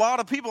submit to a lot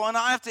of people, and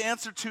I have to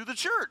answer to the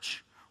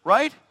church.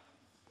 Right?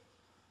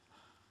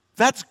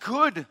 That's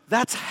good.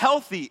 That's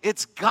healthy.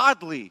 It's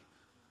godly.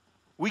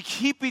 We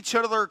keep each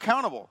other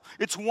accountable.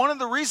 It's one of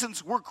the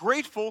reasons we're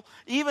grateful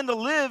even to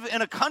live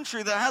in a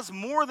country that has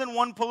more than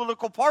one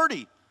political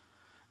party.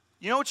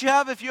 You know what you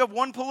have if you have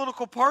one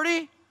political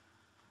party?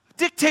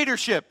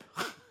 Dictatorship.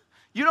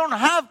 You don't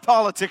have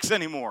politics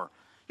anymore.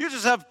 You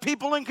just have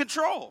people in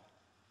control.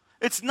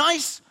 It's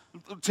nice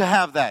to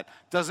have that.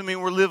 Doesn't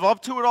mean we live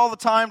up to it all the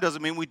time.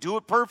 Doesn't mean we do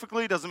it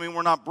perfectly. Doesn't mean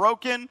we're not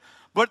broken.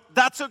 But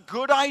that's a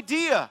good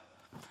idea.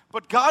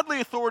 But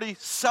godly authority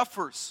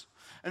suffers.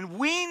 And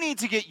we need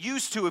to get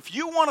used to, if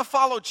you want to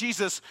follow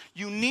Jesus,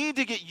 you need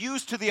to get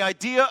used to the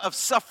idea of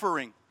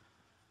suffering.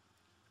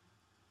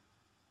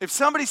 If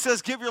somebody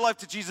says, give your life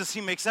to Jesus, he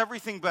makes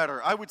everything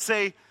better, I would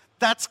say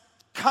that's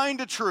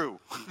kind of true.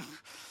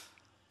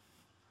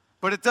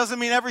 But it doesn't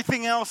mean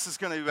everything else is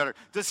going to be better.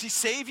 Does he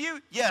save you?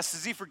 Yes.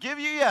 Does he forgive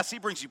you? Yes. He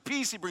brings you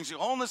peace. He brings you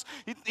wholeness.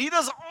 He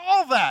does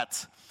all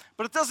that.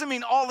 But it doesn't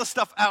mean all the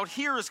stuff out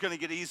here is going to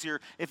get easier.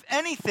 If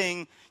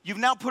anything, you've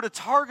now put a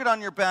target on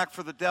your back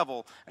for the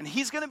devil, and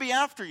he's going to be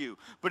after you.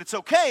 But it's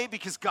okay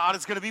because God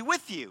is going to be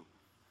with you.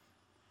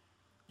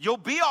 You'll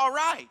be all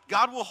right.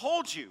 God will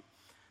hold you.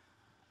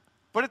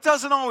 But it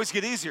doesn't always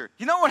get easier.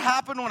 You know what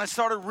happened when I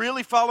started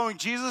really following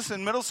Jesus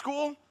in middle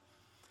school?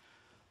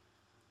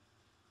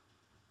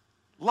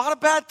 A lot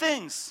of bad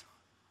things.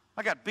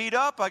 I got beat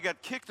up. I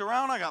got kicked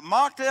around. I got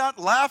mocked at,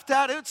 laughed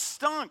at. It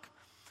stunk.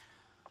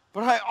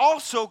 But I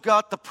also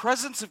got the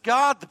presence of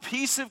God, the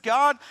peace of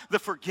God, the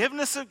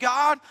forgiveness of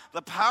God,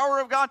 the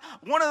power of God.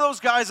 One of those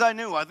guys I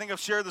knew, I think I've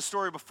shared the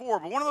story before,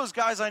 but one of those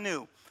guys I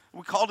knew,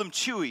 we called him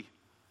Chewy.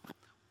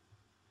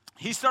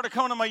 He started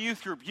coming to my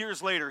youth group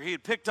years later. He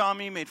had picked on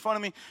me, made fun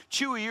of me.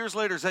 Chewy, years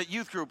later, is at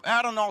youth group,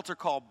 at an altar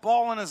call,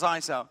 bawling his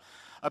eyes out.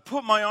 I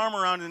put my arm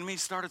around him and he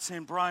started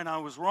saying, Brian, I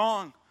was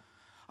wrong.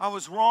 I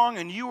was wrong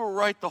and you were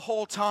right the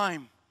whole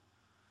time.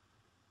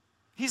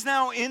 He's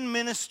now in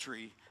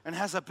ministry and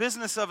has a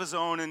business of his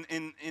own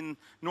in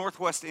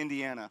Northwest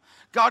Indiana.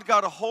 God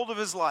got a hold of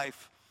his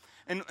life.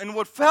 And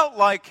what felt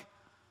like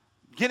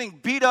getting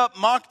beat up,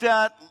 mocked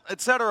at,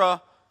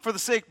 etc., for the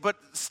sake, but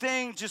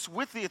staying just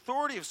with the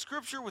authority of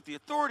Scripture, with the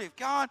authority of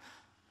God,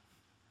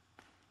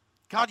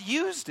 God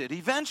used it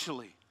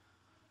eventually.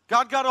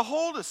 God got a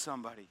hold of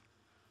somebody.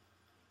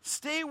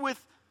 Stay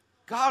with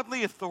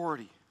godly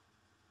authority.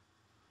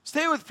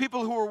 Stay with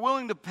people who are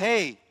willing to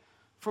pay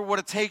for what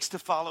it takes to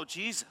follow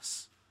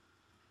Jesus.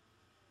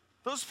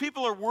 Those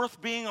people are worth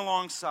being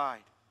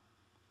alongside.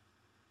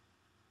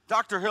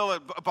 Dr. Hill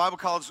at Bible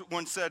College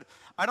once said,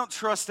 "I don't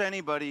trust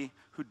anybody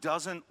who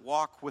doesn't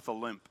walk with a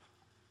limp."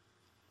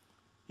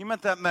 He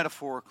meant that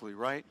metaphorically,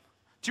 right?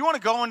 Do you want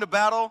to go into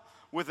battle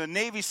with a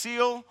Navy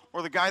SEAL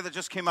or the guy that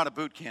just came out of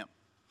boot camp?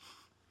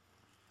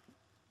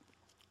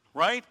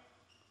 Right?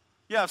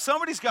 Yeah, if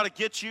somebody's got to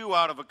get you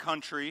out of a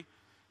country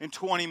in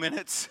 20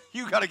 minutes,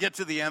 you got to get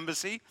to the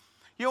embassy.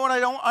 You know what? I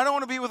don't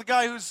want to be with a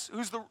guy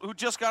who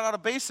just got out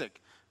of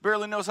basic,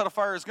 barely knows how to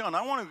fire his gun.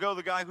 I want to go with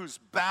the guy who's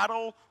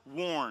battle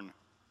worn.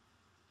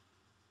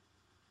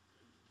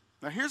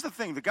 Now here's the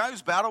thing: the guy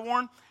who's battle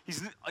worn,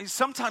 he's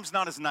sometimes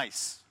not as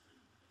nice.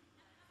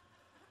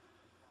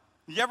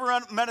 You ever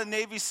met a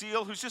Navy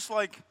SEAL who's just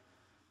like,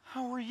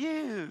 "How are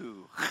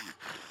you?"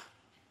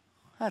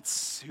 That's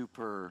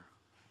super.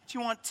 Do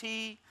you want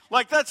tea?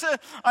 Like, that's it.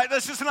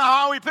 That's just not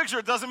how we picture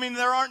it. Doesn't mean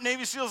there aren't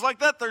Navy SEALs like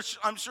that.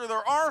 I'm sure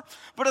there are.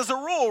 But as a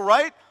rule,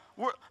 right?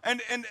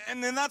 And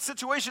in that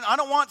situation, I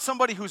don't want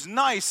somebody who's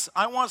nice.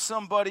 I want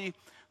somebody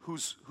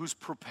who's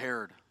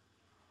prepared,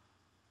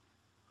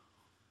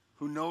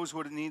 who knows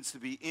what it needs to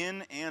be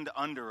in and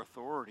under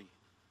authority.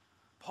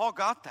 Paul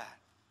got that.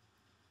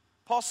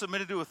 Paul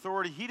submitted to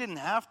authority. He didn't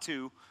have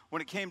to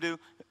when it came to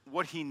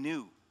what he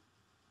knew.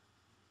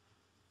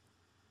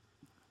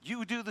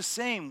 You do the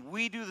same.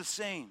 We do the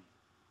same.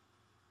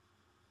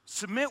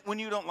 Submit when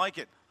you don't like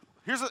it.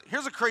 Here's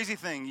a crazy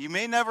thing you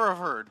may never have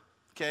heard,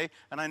 okay?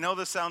 And I know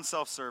this sounds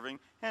self-serving,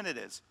 and it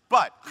is.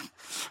 But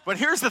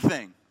here's the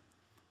thing.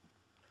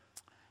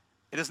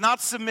 It is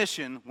not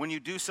submission when you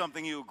do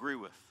something you agree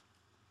with.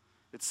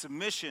 It's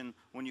submission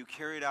when you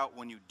carry it out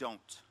when you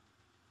don't.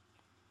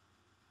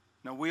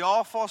 Now, we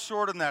all fall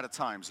short in that at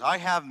times. I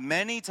have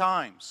many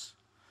times.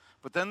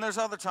 But then there's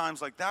other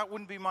times like, that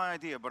wouldn't be my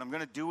idea, but I'm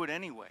going to do it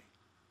anyway.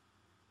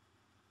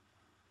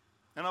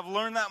 And I've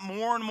learned that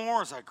more and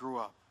more as I grew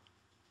up.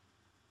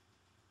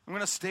 I'm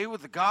going to stay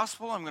with the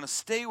gospel. I'm going to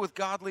stay with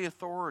godly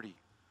authority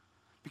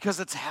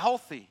because it's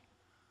healthy.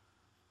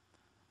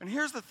 And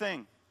here's the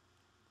thing.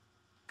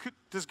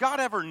 Does God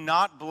ever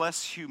not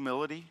bless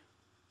humility?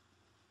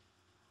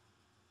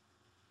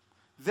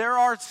 There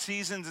are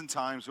seasons and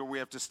times where we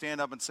have to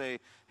stand up and say,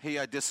 "Hey,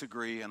 I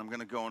disagree, and I'm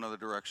going to go another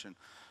direction."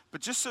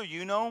 But just so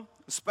you know,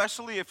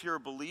 especially if you're a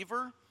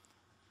believer,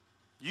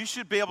 you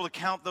should be able to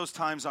count those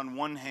times on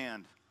one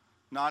hand,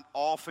 not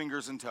all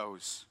fingers and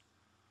toes.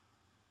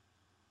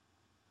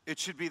 It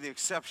should be the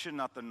exception,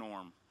 not the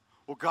norm.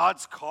 Well,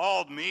 God's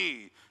called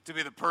me to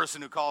be the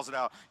person who calls it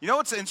out. You know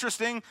what's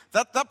interesting?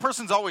 That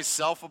person's always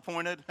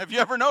self-appointed. Have you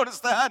ever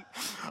noticed that?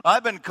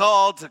 I've been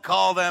called to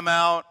call them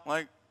out.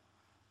 Like,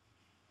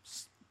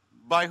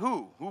 by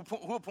who?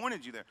 Who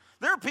appointed you there?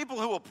 There are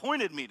people who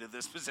appointed me to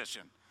this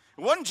position.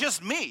 It wasn't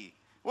just me.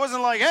 It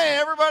wasn't like, "Hey,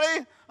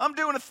 everybody, I'm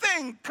doing a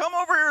thing. Come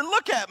over here and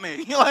look at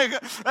me."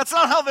 Like, that's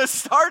not how this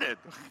started,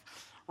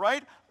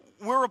 right?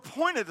 We're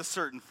appointed to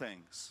certain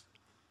things.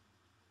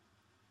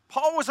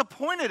 Paul was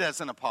appointed as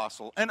an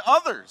apostle, and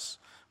others.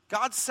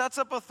 God sets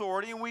up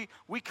authority, and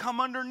we come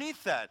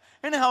underneath that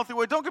in a healthy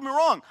way. Don't get me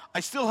wrong. I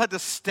still had to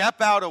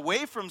step out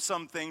away from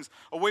some things,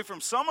 away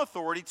from some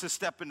authority to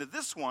step into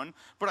this one,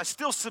 but I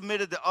still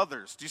submitted to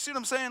others. Do you see what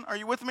I'm saying? Are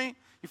you with me?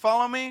 You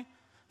follow me?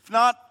 If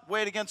not,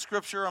 weigh it against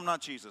Scripture. I'm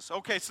not Jesus.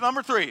 Okay, so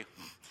number 3.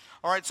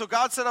 All right, so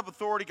God set up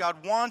authority.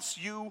 God wants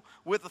you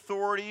with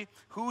authority.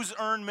 Who's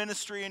earned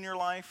ministry in your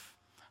life?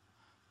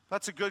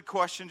 That's a good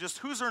question. Just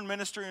who's earned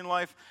ministry in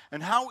life,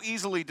 and how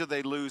easily do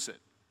they lose it?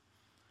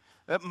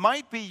 It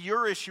might be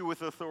your issue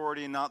with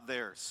authority and not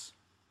theirs.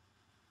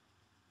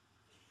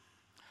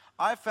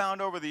 I've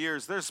found over the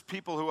years, there's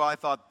people who I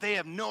thought they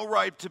have no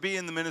right to be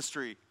in the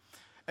ministry.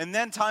 And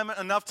then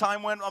enough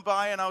time went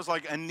by, and I was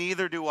like, and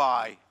neither do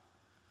I.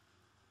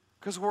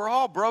 Because we're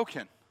all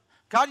broken.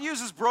 God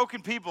uses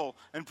broken people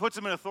and puts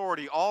them in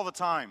authority all the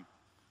time.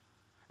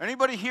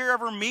 Anybody here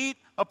ever meet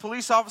a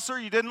police officer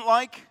you didn't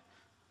like?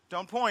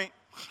 Don't point.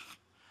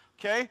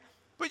 Okay?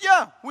 But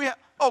yeah,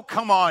 oh,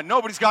 come on.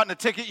 Nobody's gotten a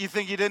ticket you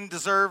think you didn't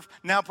deserve.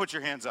 Now put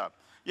your hands up.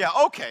 Yeah,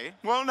 okay.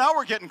 Well, now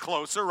we're getting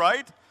closer,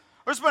 right?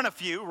 There's been a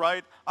few,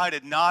 right? I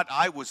did not.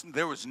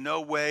 There was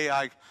no way.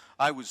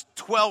 I was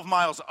 12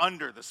 miles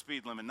under the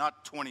speed limit,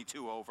 not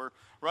 22 over,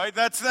 right?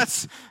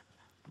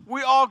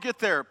 We all get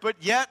there, but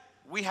yet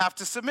we have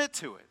to submit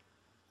to it.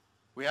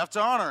 We have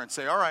to honor and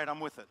say, all right, I'm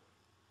with it.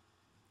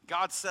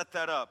 God set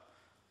that up.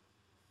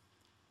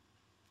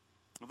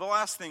 The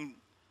last thing,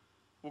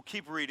 we'll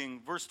keep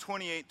reading, verse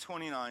 28,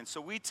 29. So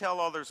we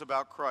tell others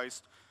about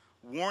Christ,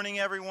 warning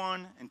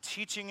everyone and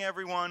teaching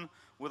everyone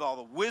with all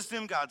the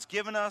wisdom God's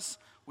given us.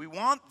 We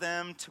want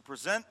to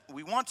present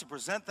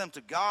them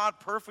to God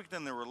perfect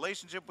in their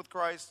relationship with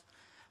Christ.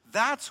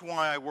 That's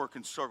why I work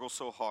and struggle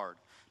so hard,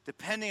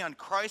 depending on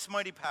Christ's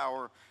mighty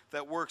power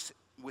that works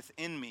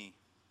within me.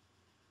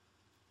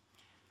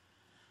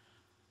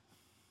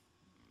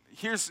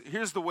 Here's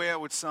the way I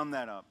would sum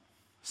that up.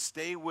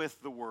 Stay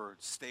with the Word.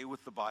 Stay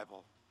with the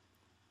Bible.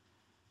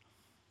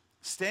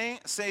 Saying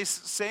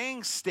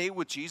stay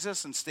with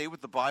Jesus and stay with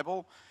the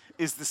Bible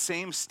is the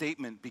same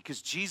statement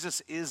because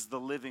Jesus is the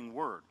living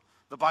Word.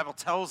 The Bible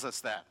tells us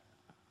that.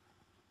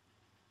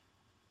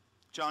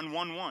 John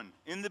 1:1,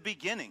 in the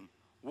beginning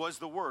was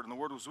the Word, and the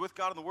Word was with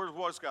God, and the Word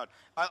was God.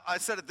 I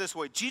said it this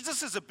way.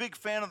 Jesus is a big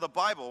fan of the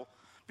Bible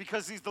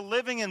because he's the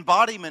living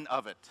embodiment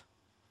of it.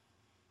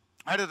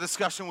 I had a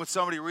discussion with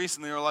somebody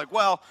recently. They were like,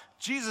 well,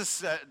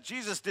 Jesus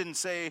didn't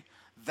say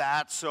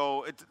that,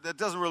 so it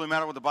doesn't really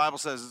matter what the Bible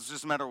says. It's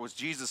just a matter of what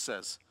Jesus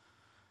says.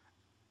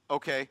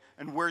 Okay,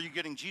 and where are you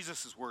getting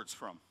Jesus' words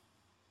from?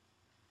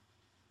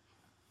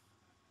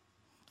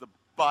 The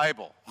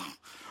Bible.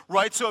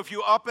 Right? So if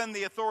you upend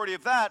the authority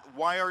of that,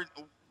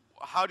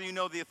 how do you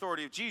know the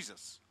authority of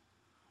Jesus?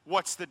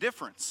 What's the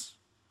difference?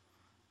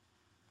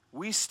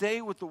 We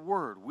stay with the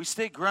Word. We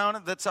stay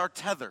grounded. That's our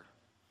tether.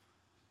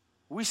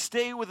 We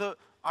stay with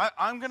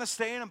I'm going to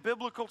stay in a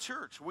biblical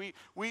church. We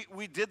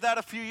did that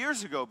a few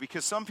years ago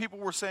because some people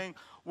were saying,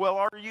 well,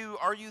 are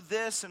you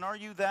this and are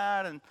you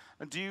that? And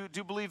do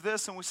you believe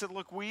this? And we said,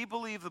 look, we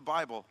believe the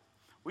Bible.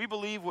 We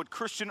believe what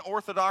Christian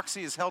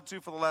orthodoxy has held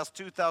to for the last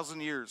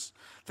 2,000 years.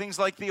 Things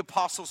like the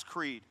Apostles'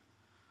 Creed.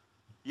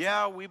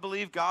 Yeah, we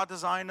believe God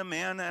designed a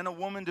man and a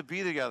woman to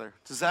be together.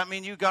 Does that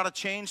mean you got to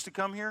change to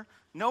come here?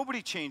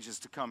 Nobody changes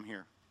to come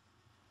here.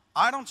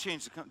 I don't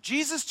change to come.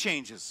 Jesus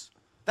changes.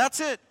 That's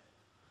it.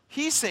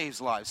 He saves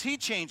lives. He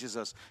changes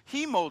us.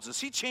 He molds us.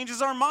 He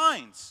changes our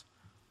minds.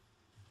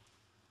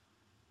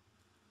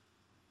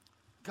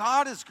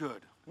 God is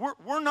good.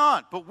 We're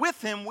not, but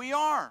with him we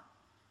are.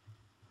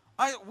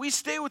 We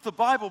stay with the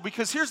Bible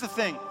because here's the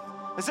thing.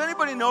 Has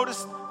anybody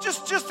noticed,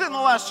 just in the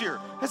last year,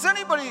 has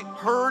anybody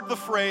heard the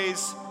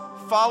phrase,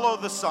 follow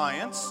the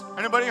science?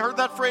 Anybody heard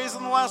that phrase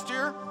in the last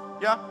year?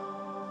 Yeah?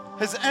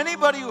 Has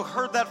anybody who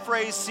heard that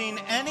phrase seen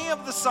any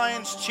of the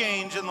science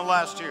change in the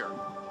last year?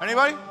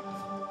 Anybody?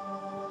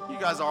 You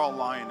guys are all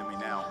lying to me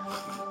now.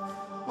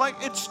 Like,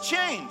 it's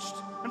changed.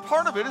 And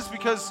part of it is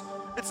because,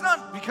 it's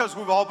not because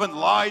we've all been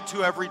lied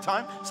to every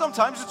time.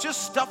 Sometimes it's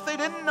just stuff they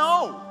didn't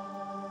know.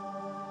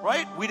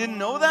 Right? We didn't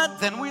know that,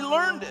 then we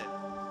learned it.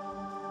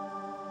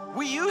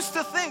 We used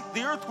to think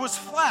the earth was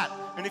flat,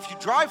 and if you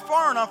drive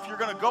far enough, you're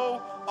going to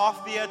go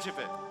off the edge of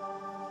it.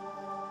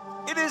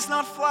 It is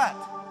not flat,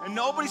 and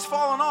nobody's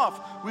fallen off.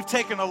 We've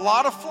taken a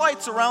lot of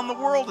flights around the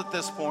world at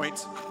this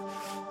point.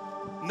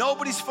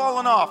 Nobody's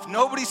fallen off.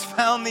 Nobody's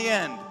found the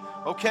end,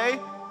 okay?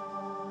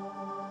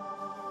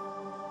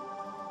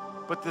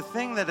 But the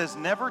thing that has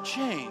never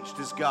changed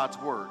is God's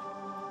Word.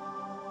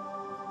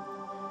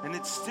 And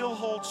it still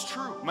holds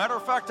true. Matter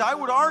of fact, I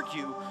would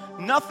argue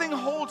nothing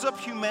holds up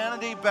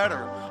humanity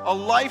better, a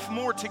life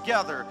more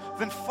together,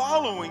 than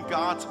following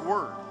God's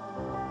Word.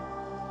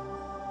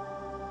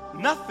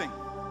 Nothing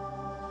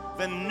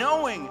than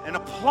knowing and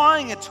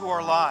applying it to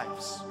our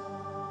lives.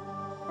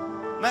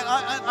 Man,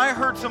 I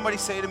heard somebody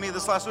say to me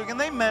this last week, and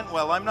they meant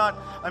well. I'm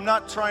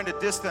not trying to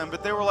diss them,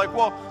 but they were like,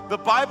 well, the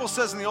Bible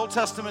says in the Old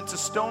Testament to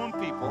stone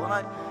people.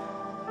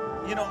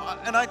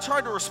 And I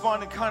tried to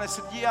respond and kind of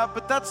said, yeah,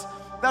 but that's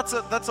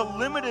a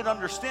limited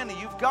understanding.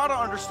 You've got to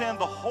understand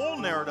the whole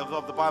narrative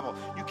of the Bible.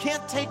 You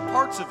can't take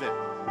parts of it,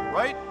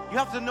 right? You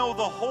have to know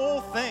the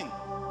whole thing.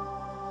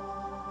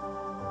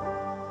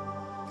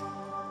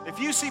 If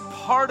you see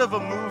part of a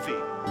movie,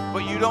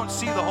 but you don't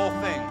see the whole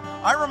thing.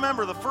 I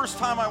remember the first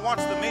time I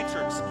watched The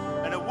Matrix,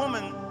 and a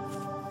woman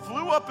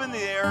flew up in the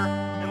air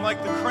in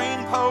like the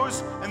crane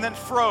pose and then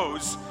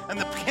froze, and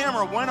the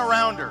camera went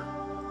around her.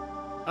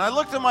 And I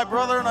looked at my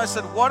brother and I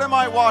said, what am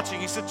I watching?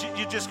 He said,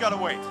 you just got to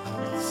wait.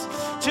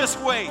 Just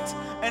wait.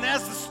 And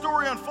as the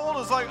story unfolded, I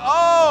was like,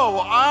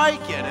 oh, I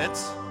get it.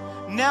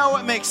 Now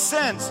it makes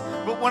sense.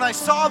 But when I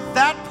saw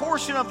that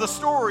portion of the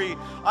story,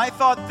 I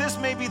thought this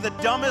may be the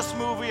dumbest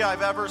movie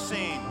I've ever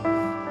seen.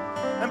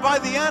 And by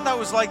the end, I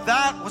was like,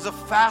 that was a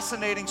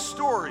fascinating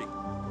story.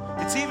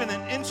 It's even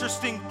an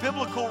interesting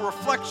biblical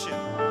reflection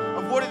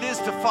of what it is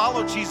to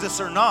follow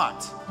Jesus or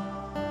not.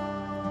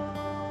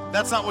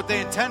 That's not what they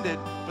intended,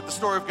 but the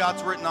story of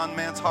God's written on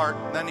man's heart.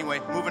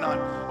 Anyway, moving on.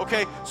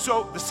 Okay,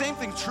 so the same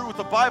thing's true with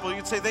the Bible.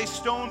 You'd say they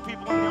stoned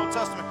people in the Old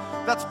Testament.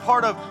 That's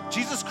part of,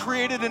 Jesus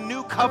created a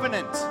new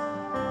covenant.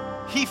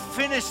 He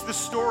finished the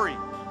story.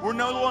 We're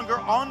no longer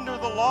under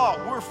the law.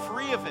 We're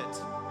free of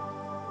it.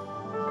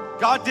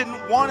 God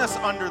didn't want us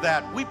under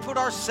that. We put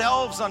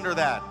ourselves under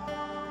that.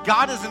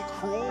 God isn't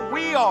cruel.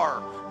 We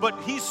are.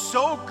 But he's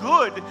so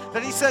good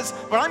that he says,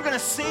 but I'm going to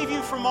save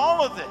you from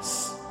all of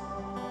this.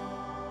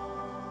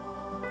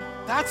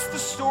 That's the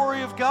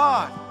story of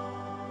God.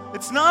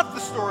 It's not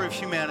the story of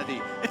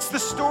humanity. It's the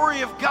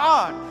story of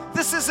God.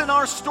 This isn't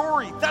our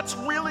story. That's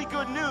really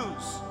good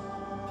news.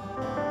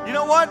 You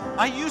know what?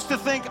 I used to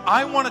think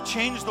I want to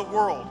change the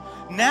world.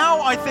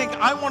 Now I think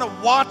I want to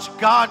watch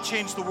God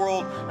change the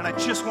world, and I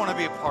just want to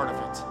be a part of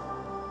it.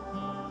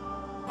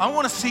 I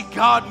want to see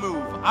God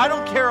move. I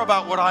don't care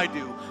about what I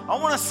do. I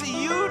want to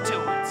see you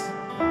do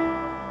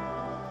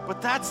it.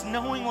 But that's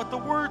knowing what the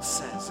Word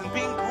says and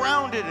being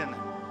grounded in it.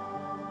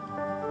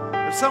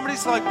 If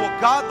somebody's like,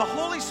 well, God, the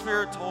Holy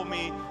Spirit told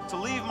me to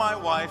leave my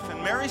wife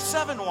and marry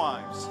 7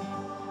 wives.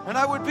 And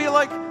I would be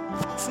like,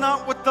 that's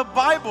not what the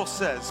Bible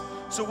says.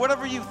 So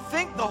whatever you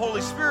think the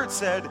Holy Spirit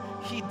said,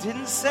 he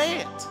didn't say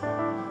it,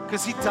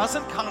 because he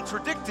doesn't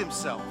contradict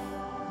himself.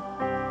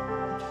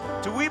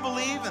 Do we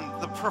believe in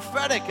the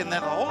prophetic and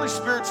that the Holy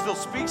Spirit still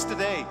speaks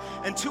today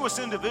and to us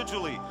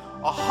individually?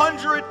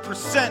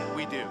 100%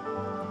 we do.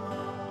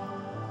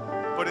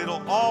 But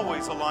it'll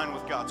always align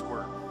with God's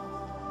word.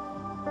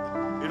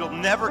 It'll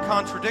never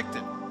contradict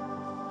it.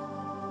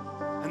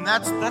 And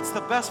that's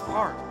the best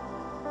part.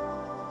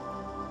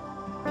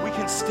 We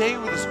can stay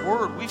with his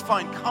word. We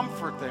find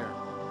comfort there.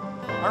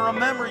 I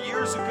remember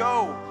years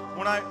ago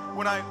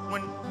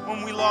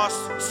when we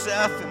lost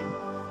Seth, and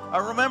I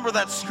remember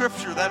that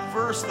scripture, that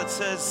verse that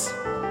says,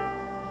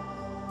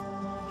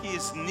 he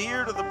is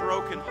near to the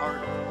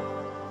brokenhearted,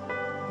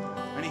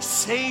 and he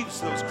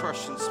saves those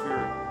crushed in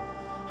spirit.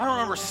 I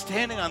remember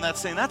standing on that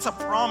saying, that's a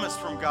promise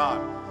from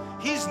God.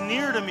 He's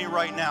near to me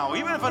right now.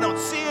 Even if I don't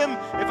see him,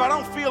 if I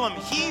don't feel him,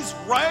 he's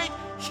right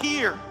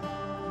here.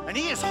 And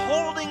he is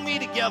holding me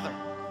together.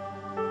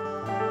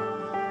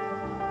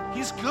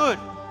 He's good.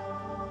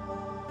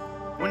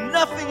 When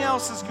nothing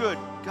else is good,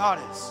 God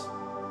is.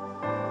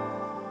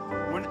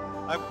 When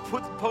I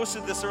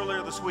posted this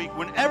earlier this week,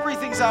 when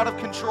everything's out of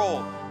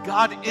control,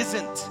 God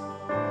isn't.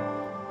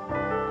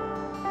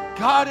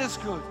 God is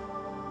good.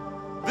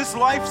 This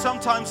life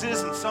sometimes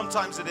is and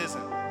sometimes it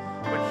isn't.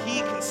 But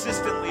he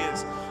consistently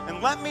is.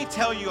 And let me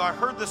tell you, I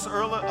heard this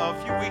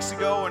a few weeks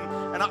ago,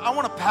 and I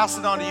want to pass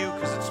it on to you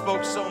because it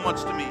spoke so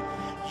much to me.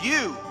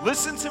 You,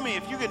 listen to me,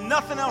 if you get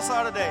nothing else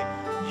out of today,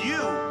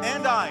 you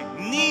and I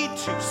need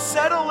to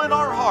settle in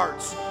our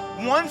hearts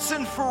once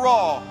and for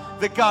all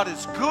that God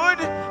is good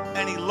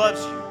and he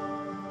loves you.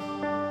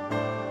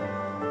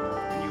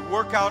 And you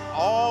work out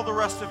all the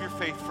rest of your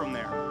faith from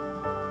there.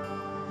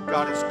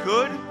 God is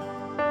good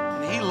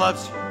and he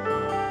loves you.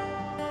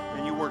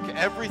 And you work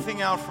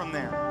everything out from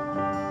there.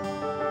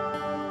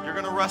 You're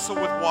going to wrestle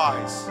with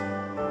whys.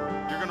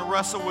 You're going to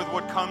wrestle with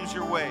what comes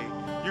your way.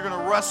 You're going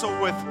to wrestle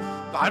with,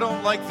 I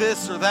don't like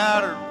this or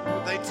that, or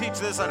they teach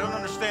this, I don't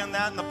understand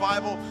that in the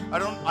Bible.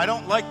 I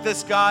don't like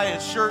this guy,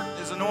 his shirt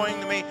is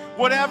annoying to me.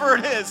 Whatever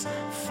it is,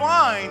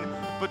 fine,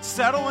 but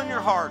settle in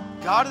your heart.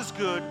 God is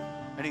good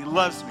and he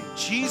loves me.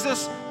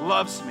 Jesus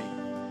loves me.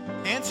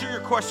 Answer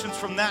your questions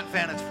from that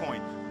vantage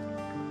point.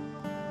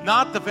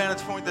 Not the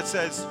vantage point that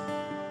says,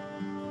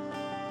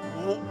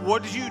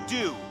 what did you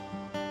do?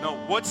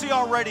 No, what's he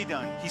already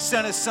done? He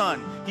sent his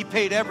son. He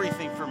paid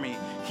everything for me.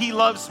 He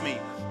loves me.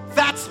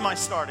 That's my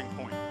starting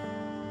point.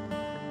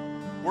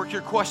 Work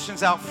your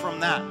questions out from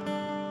that.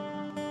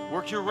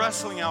 Work your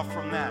wrestling out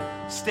from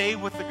that. Stay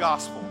with the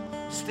gospel.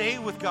 Stay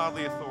with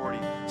godly authority.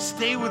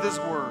 Stay with his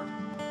word.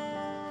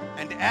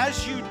 And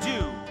as you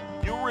do,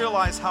 you'll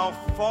realize how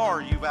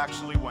far you've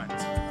actually went.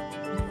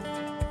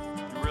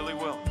 You really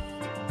will.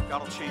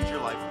 God will change your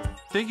life.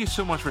 Thank you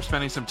so much for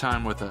spending some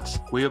time with us.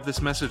 We hope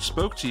this message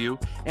spoke to you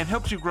and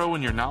helped you grow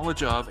in your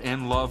knowledge of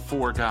and love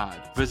for God.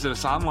 Visit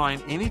us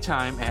online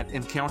anytime at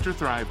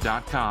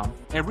EncounterThrive.com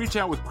and reach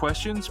out with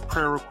questions,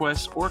 prayer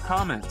requests, or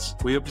comments.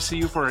 We hope to see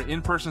you for our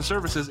in-person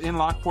services in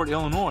Lockport,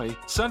 Illinois,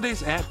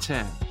 Sundays at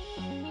 10.